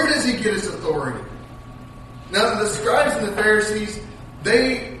 Where does he get his authority? Now, the scribes and the Pharisees,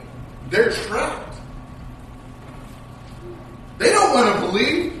 they're trapped. They don't want to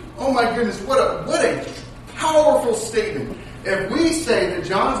believe. Oh my goodness, what a powerful statement. If we say that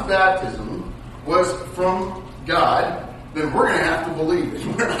John's baptism was from God, then we're going to have to believe it.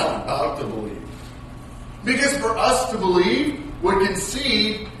 We're not about to believe. Because for us to believe would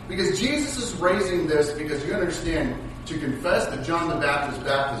concede, because Jesus is raising this, because you understand, to confess that John the Baptist's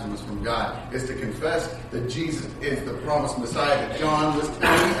baptism was from God is to confess that Jesus is the promised Messiah that John was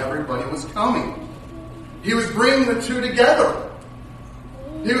telling everybody was coming. He was bringing the two together.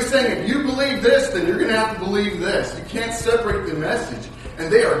 He was saying, if you believe this, then you're going to have to believe this. You can't separate the message.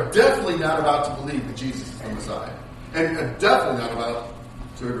 And they are definitely not about to believe that Jesus is the Messiah. And definitely not about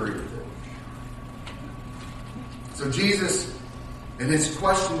to agree with it. So Jesus, in his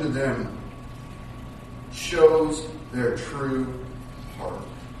question to them, shows their true heart.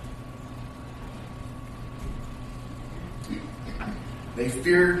 They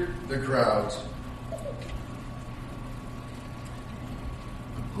feared the crowds.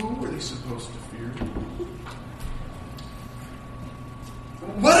 Who were they supposed to fear?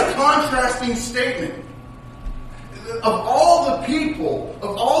 What a contrasting statement. Of all the people,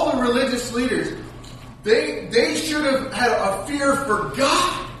 of all the religious leaders, they should have had a fear for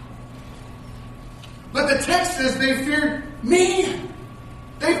God. But the text says they feared man.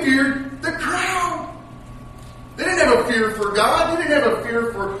 They feared the crowd. They didn't have a fear fear for God. They didn't have a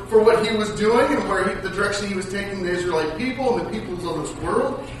fear for what he was doing and the direction he was taking the Israelite people and the peoples of this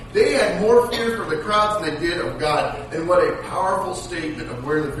world. They had more fear for the crowds than they did of God. And what a powerful statement of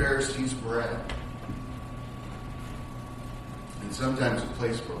where the Pharisees were at. And sometimes a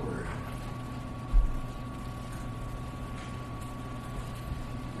place where we're at.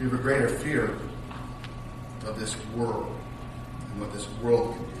 We have a greater fear of this world and what this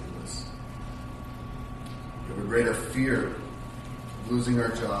world can do to us. We have a greater fear of losing our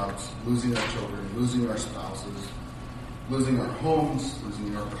jobs, losing our children, losing our spouses, losing our homes,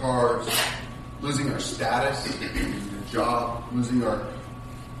 losing our cars, losing our status, losing a job, losing our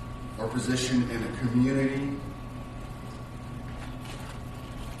position in a community.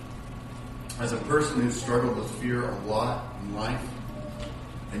 As a person who's struggled with fear a lot in life,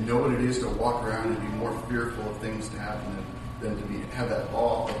 I know what it is to walk around and be more fearful of things to happen than to have that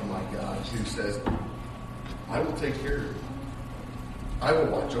awe of my God who says, I will take care of you. I will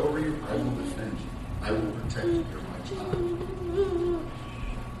watch over you. I will defend you. I will protect you. You're my child.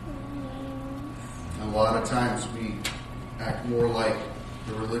 And a lot of times we act more like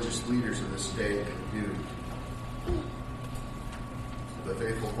the religious leaders of this day could do. The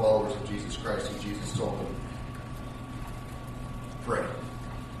faithful followers of Jesus Christ, who Jesus told them, pray.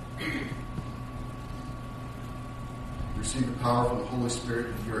 Receive the power from the Holy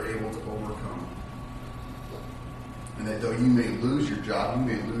Spirit that you are able to overcome. And that though you may lose your job, you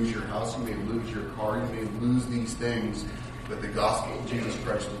may lose your house, you may lose your car, you may lose these things, but the gospel of Jesus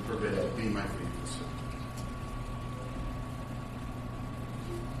Christ will prevail. Be my faithful servant.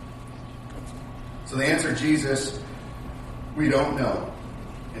 So they answered Jesus, we don't know.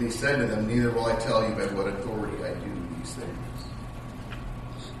 And he said to them, neither will I tell you by what authority I do these things.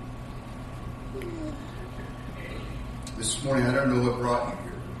 This morning, I don't know what brought you here.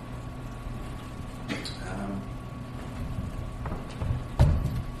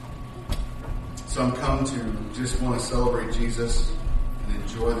 Some come to just want to celebrate Jesus and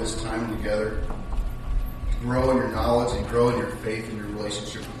enjoy this time together. Grow in your knowledge and grow in your faith and your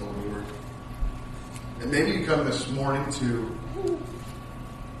relationship with the Lord. And maybe you come this morning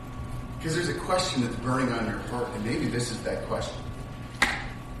because there's a question that's burning on your heart, and maybe this is that question.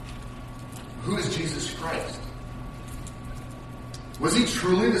 Who is Jesus Christ? Was he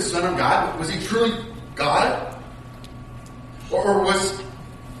truly the Son of God? Was he truly God? Or was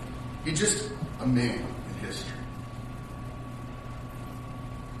he just a man in history?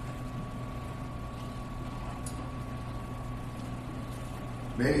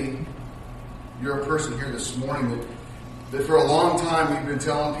 Maybe you're a person here this morning that for a long time we've been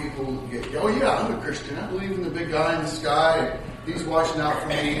telling people, oh yeah, I'm a Christian. I believe in the big guy in the sky. He's watching out for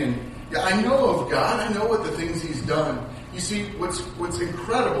me. And yeah, I know of God. I know what the things he's done. You see, what's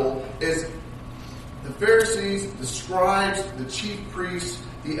incredible is the Pharisees, the scribes, the chief priests,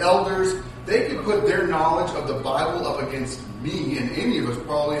 the elders, they could put their knowledge of the Bible up against me and any of us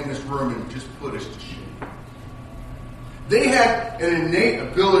probably in this room and just put us to shame. They had an innate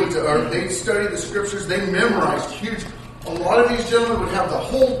ability they studied the scriptures, they memorized huge. A lot of these gentlemen would have the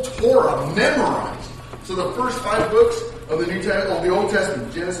whole Torah memorized. So the first 5 books of the Old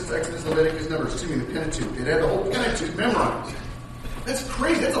Testament, Genesis, Exodus, Leviticus, Numbers, the Pentateuch. It had the whole Pentateuch memorized. That's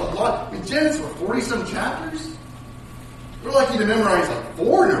crazy. That's a lot. I mean, Genesis were 40-some chapters. We're lucky to memorize like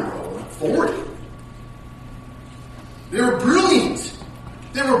 4 in a row, not 40. They were brilliant.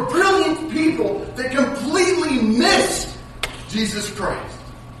 They were brilliant people that completely missed Jesus Christ.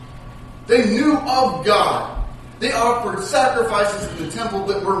 They knew of God. They offered sacrifices in the temple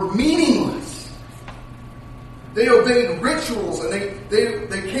that were meaningless. They obeyed rituals and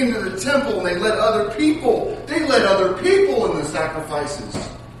they came to the temple and they led other people. They led other people in the sacrifices.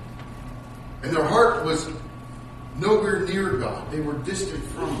 And their heart was nowhere near God. They were distant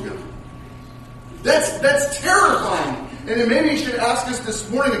from God. That's terrifying. And maybe you should ask us this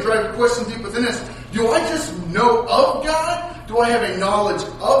morning and drive a question deep within us. Do I just know of God? Do I have a knowledge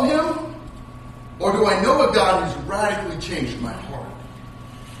of Him? Or do I know a God who's radically changed my heart?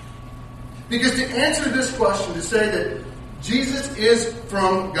 Because to answer this question, to say that Jesus is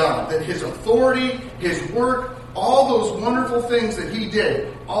from God, that His authority, His work, all those wonderful things that He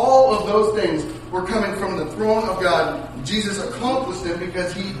did, all of those things were coming from the throne of God. Jesus accomplished them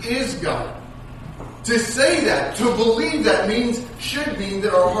because He is God. To say that, to believe that should mean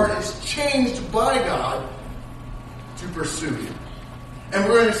that our heart is changed by God to pursue Him. And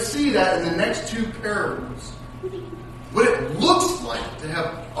we're going to see that in the next 2 parables. What it looks like to have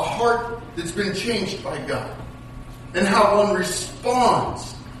a heart that's been changed by God. And how one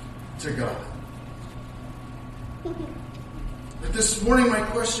responds to God. But this morning my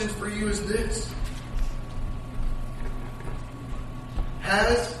question for you is this.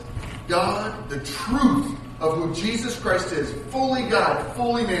 has God, the truth of who Jesus Christ is, fully God,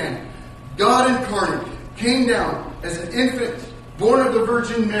 fully man, God incarnate, came down as an infant, born of the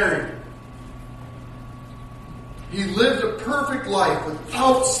Virgin Mary. He lived a perfect life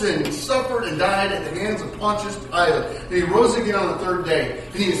without sin. He suffered and died at the hands of Pontius Pilate. And he rose again on the third day.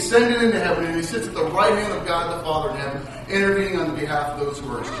 And he ascended into heaven. And he sits at the right hand of God the Father in heaven, intervening on behalf of those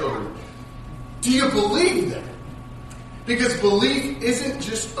who are his children. Do you believe that? Because belief isn't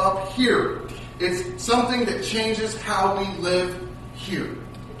just up here. It's something that changes how we live here.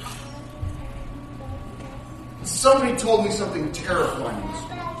 Somebody told me something terrifying this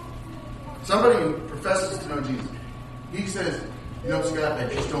week. Somebody who professes to know Jesus. He says, Scott, I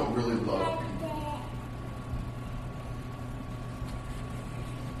just don't really love people.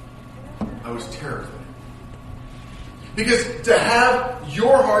 I was terrified. Because to have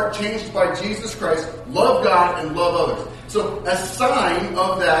your heart changed by Jesus Christ, love God and love others. So a sign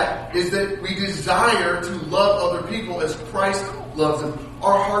of that is that we desire to love other people as Christ loves them.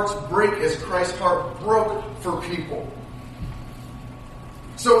 Our hearts break as Christ's heart broke for people.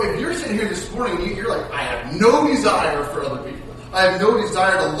 So if you're sitting here this morning and you're like, I have no desire for other people. I have no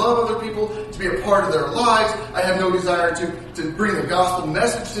desire to love other people, to be a part of their lives. I have no desire to bring the gospel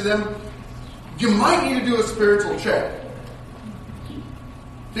message to them. You might need to do a spiritual check.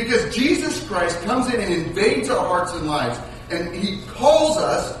 Because Jesus Christ comes in and invades our hearts and lives. And he calls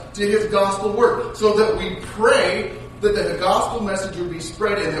us to his gospel work. So that we pray that the gospel message would be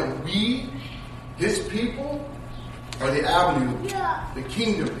spread and that we, his people, are the avenue, the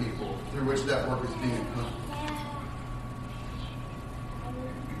kingdom people through which that work is being accomplished.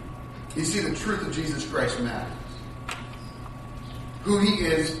 You see, the truth of Jesus Christ matters. Who he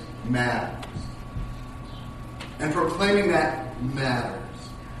is matters. And proclaiming that matters.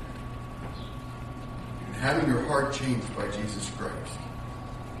 And having your heart changed by Jesus Christ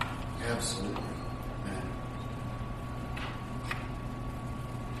absolutely matters.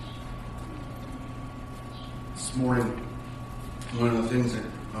 This morning, one of the things that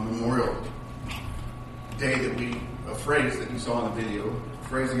on Memorial Day a phrase that you saw in the video, a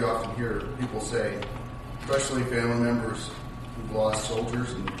phrase you often hear people say, especially family members who've lost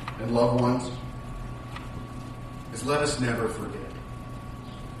soldiers and loved ones, is let us never forget.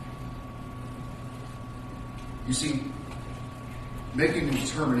 You see, making a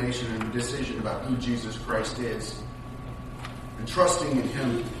determination and a decision about who Jesus Christ is and trusting in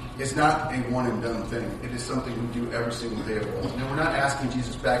him is not a one and done thing. It is something we do every single day of our life. Now, we're not asking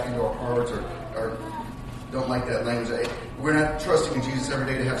Jesus back into our hearts or don't like that language. We're not trusting in Jesus every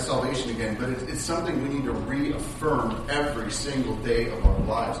day to have salvation again, but it's something we need to reaffirm every single day of our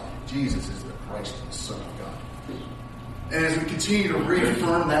lives. Jesus is the Christ, the Son of God. And as we continue to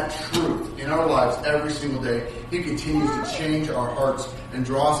reaffirm that truth in our lives every single day, he continues to change our hearts and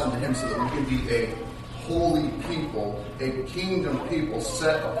draw us unto him so that we can be a holy people, a kingdom people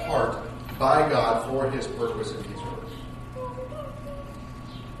set apart by God for his purpose and his work.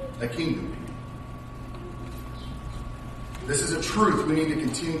 A kingdom people. This is a truth we need to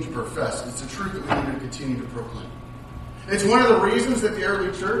continue to profess. It's a truth that we need to continue to proclaim. It's one of the reasons that the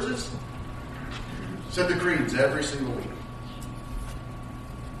early churches said the creeds every single week.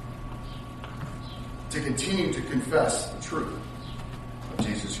 To continue to confess the truth of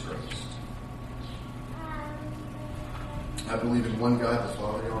Jesus Christ. I believe in one God, the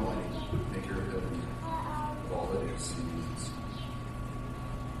Father Almighty, maker of heaven and earth, of all that is and needs.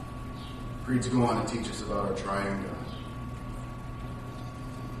 Creeds go on to teach us about our triune God.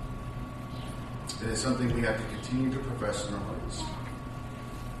 It is something we have to continue to profess in our hearts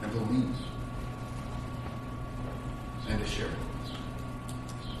and believe and to share.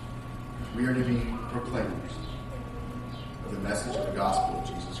 We are to be proclaimers of the message of the gospel of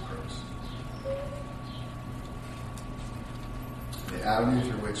Jesus Christ. The avenue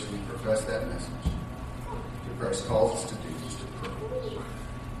through which we profess that message that Christ calls us to do is to pray.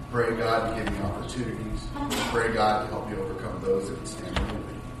 Pray God to give you opportunities. Pray God to help you overcome those that would stand in your way.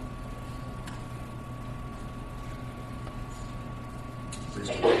 Please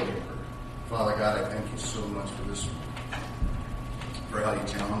pray. Father God, I thank you so much for this for how you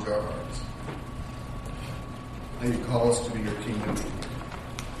challenge our hearts. And you call us to be your kingdom.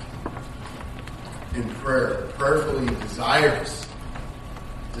 In prayer, prayerfully desirous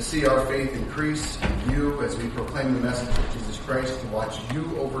to see our faith increase in you as we proclaim the message of Jesus Christ, to watch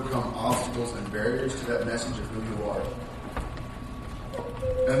you overcome obstacles and barriers to that message of who you are.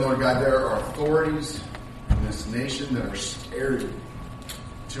 And Lord God, there are authorities in this nation that are scary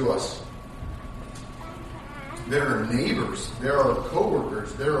to us. There are neighbors, there are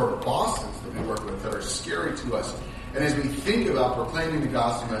coworkers, there are bosses that we work with that are scary to us. And as we think about proclaiming the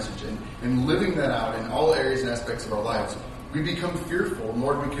gospel message and living that out in all areas and aspects of our lives, we become fearful. And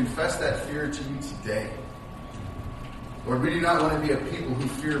Lord, we confess that fear to you today. Lord, we do not want to be a people who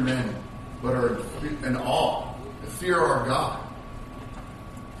fear men, but are in awe, fear our God.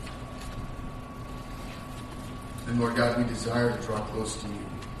 And Lord God, we desire to draw close to you.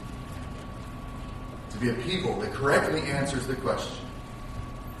 To be a people that correctly answers the question,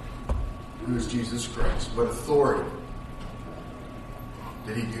 who is Jesus Christ? What authority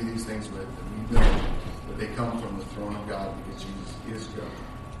did he do these things with? And we know that they come from the throne of God because Jesus is God.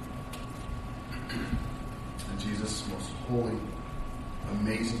 In Jesus' most holy,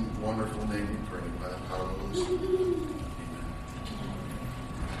 amazing, wonderful name we pray by the power of the Holy Spirit.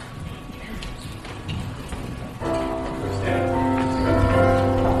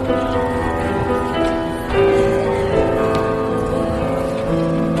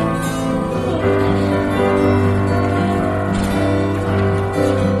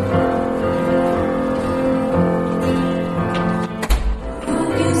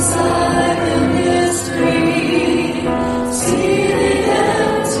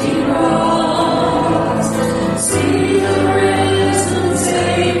 See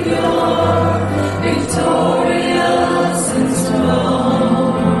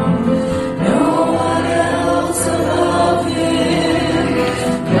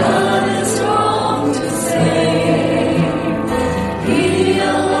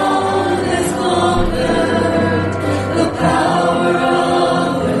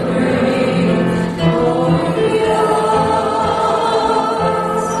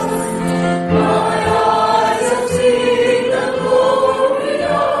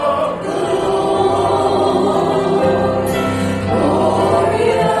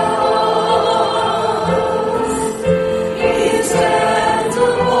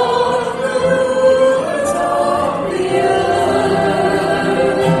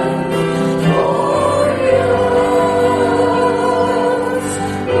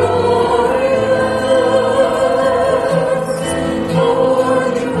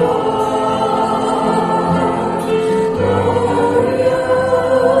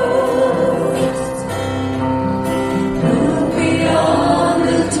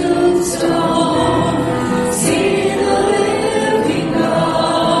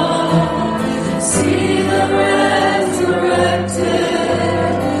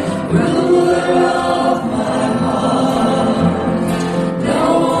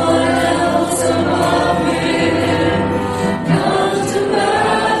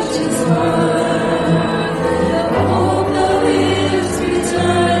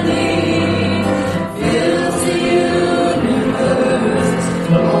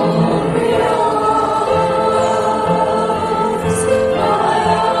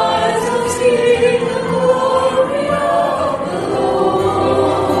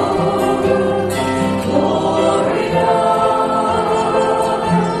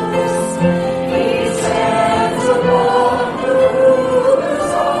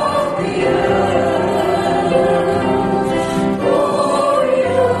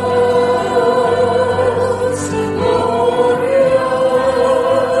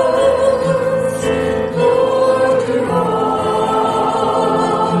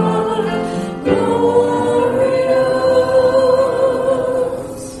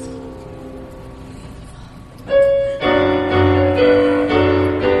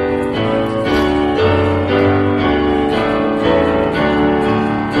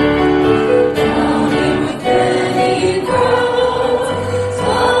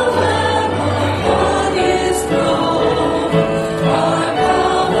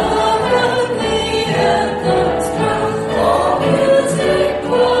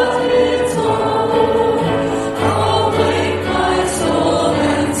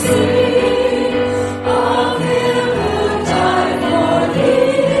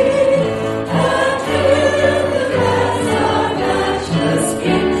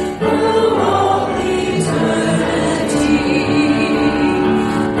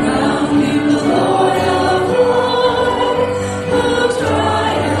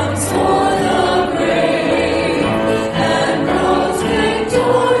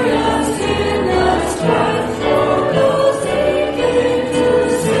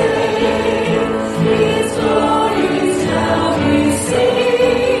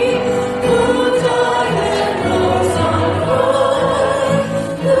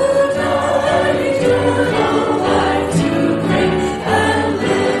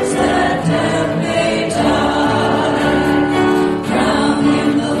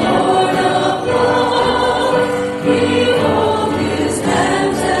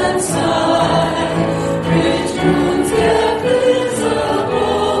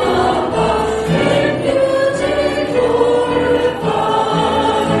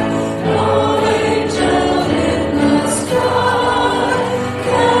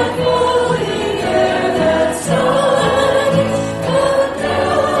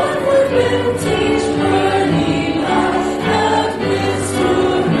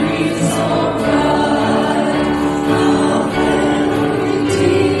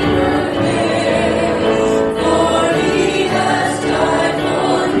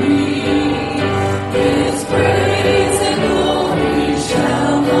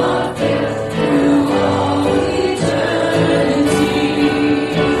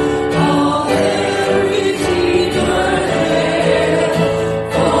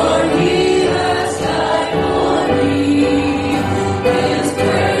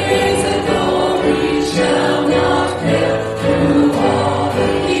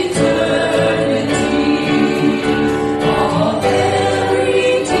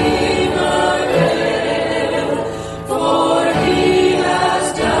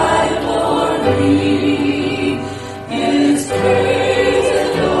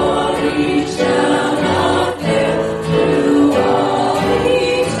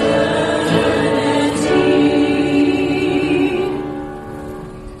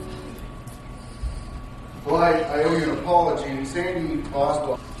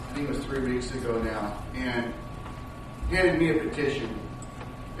I think it was 3 weeks ago now, and handed me a petition.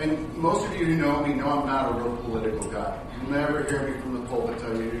 And most of you who know me know I'm not a real political guy. You'll never hear me from the pulpit tell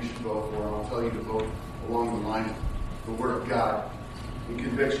you who you should vote for. I'll tell you to vote along the lines of the Word of God and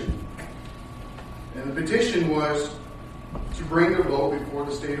conviction. And the petition was to bring a vote before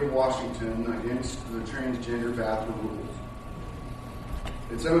the state of Washington against the transgender bathroom rules.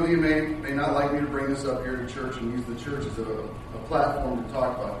 And some of you may not like me to bring this up here to church and use the church as a platform to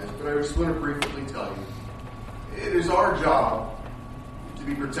talk about this, but I just want to briefly tell you, it is our job to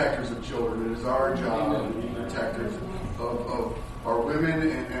be protectors of children. It is our job to be protectors of our women,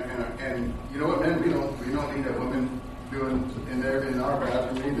 and you know what, men, we don't need a woman doing in our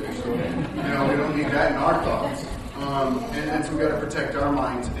bathroom either. So we don't need that in our thoughts. And so we've got to protect our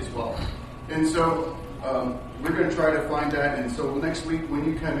minds as well. And so we're going to try to find that. And so next week when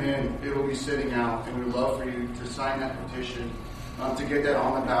you come in, it will be sitting out, and we'd love for you to sign that petition to get that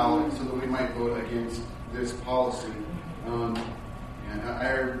on the ballot so that we might vote against this policy. And I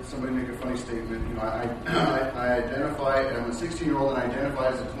heard somebody make a funny statement. I identify, I'm a 16-year-old and I identify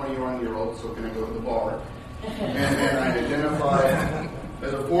as a 21-year-old, so can I go to the bar? And I identify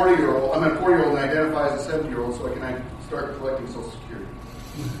as a 40-year-old. I'm a 40-year-old and I identify as a 70-year-old, so can I start collecting Social Security?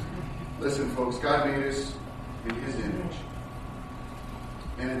 Listen, folks, God made us in His image.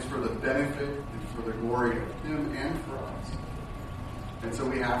 And it's for the benefit and for the glory of Him and for us. And so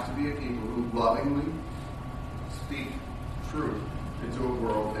we have to be a people who lovingly speak truth into a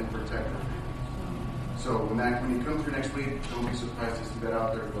world and protect our families. So when you come through next week, don't be surprised to see that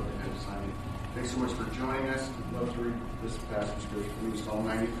out there. Go ahead and sign it. Thanks so much for joining us. I'd love to read this passage of Scripture from Psalm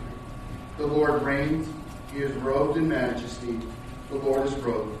 93. The Lord reigns. He is robed in majesty. The Lord is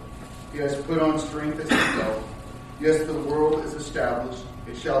robed. He has put on strength as His belt. Yes, the world is established.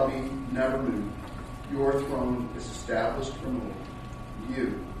 It shall be never moved. Your throne is established from old.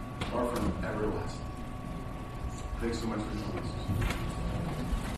 You are from everlasting. Thanks so much for joining us.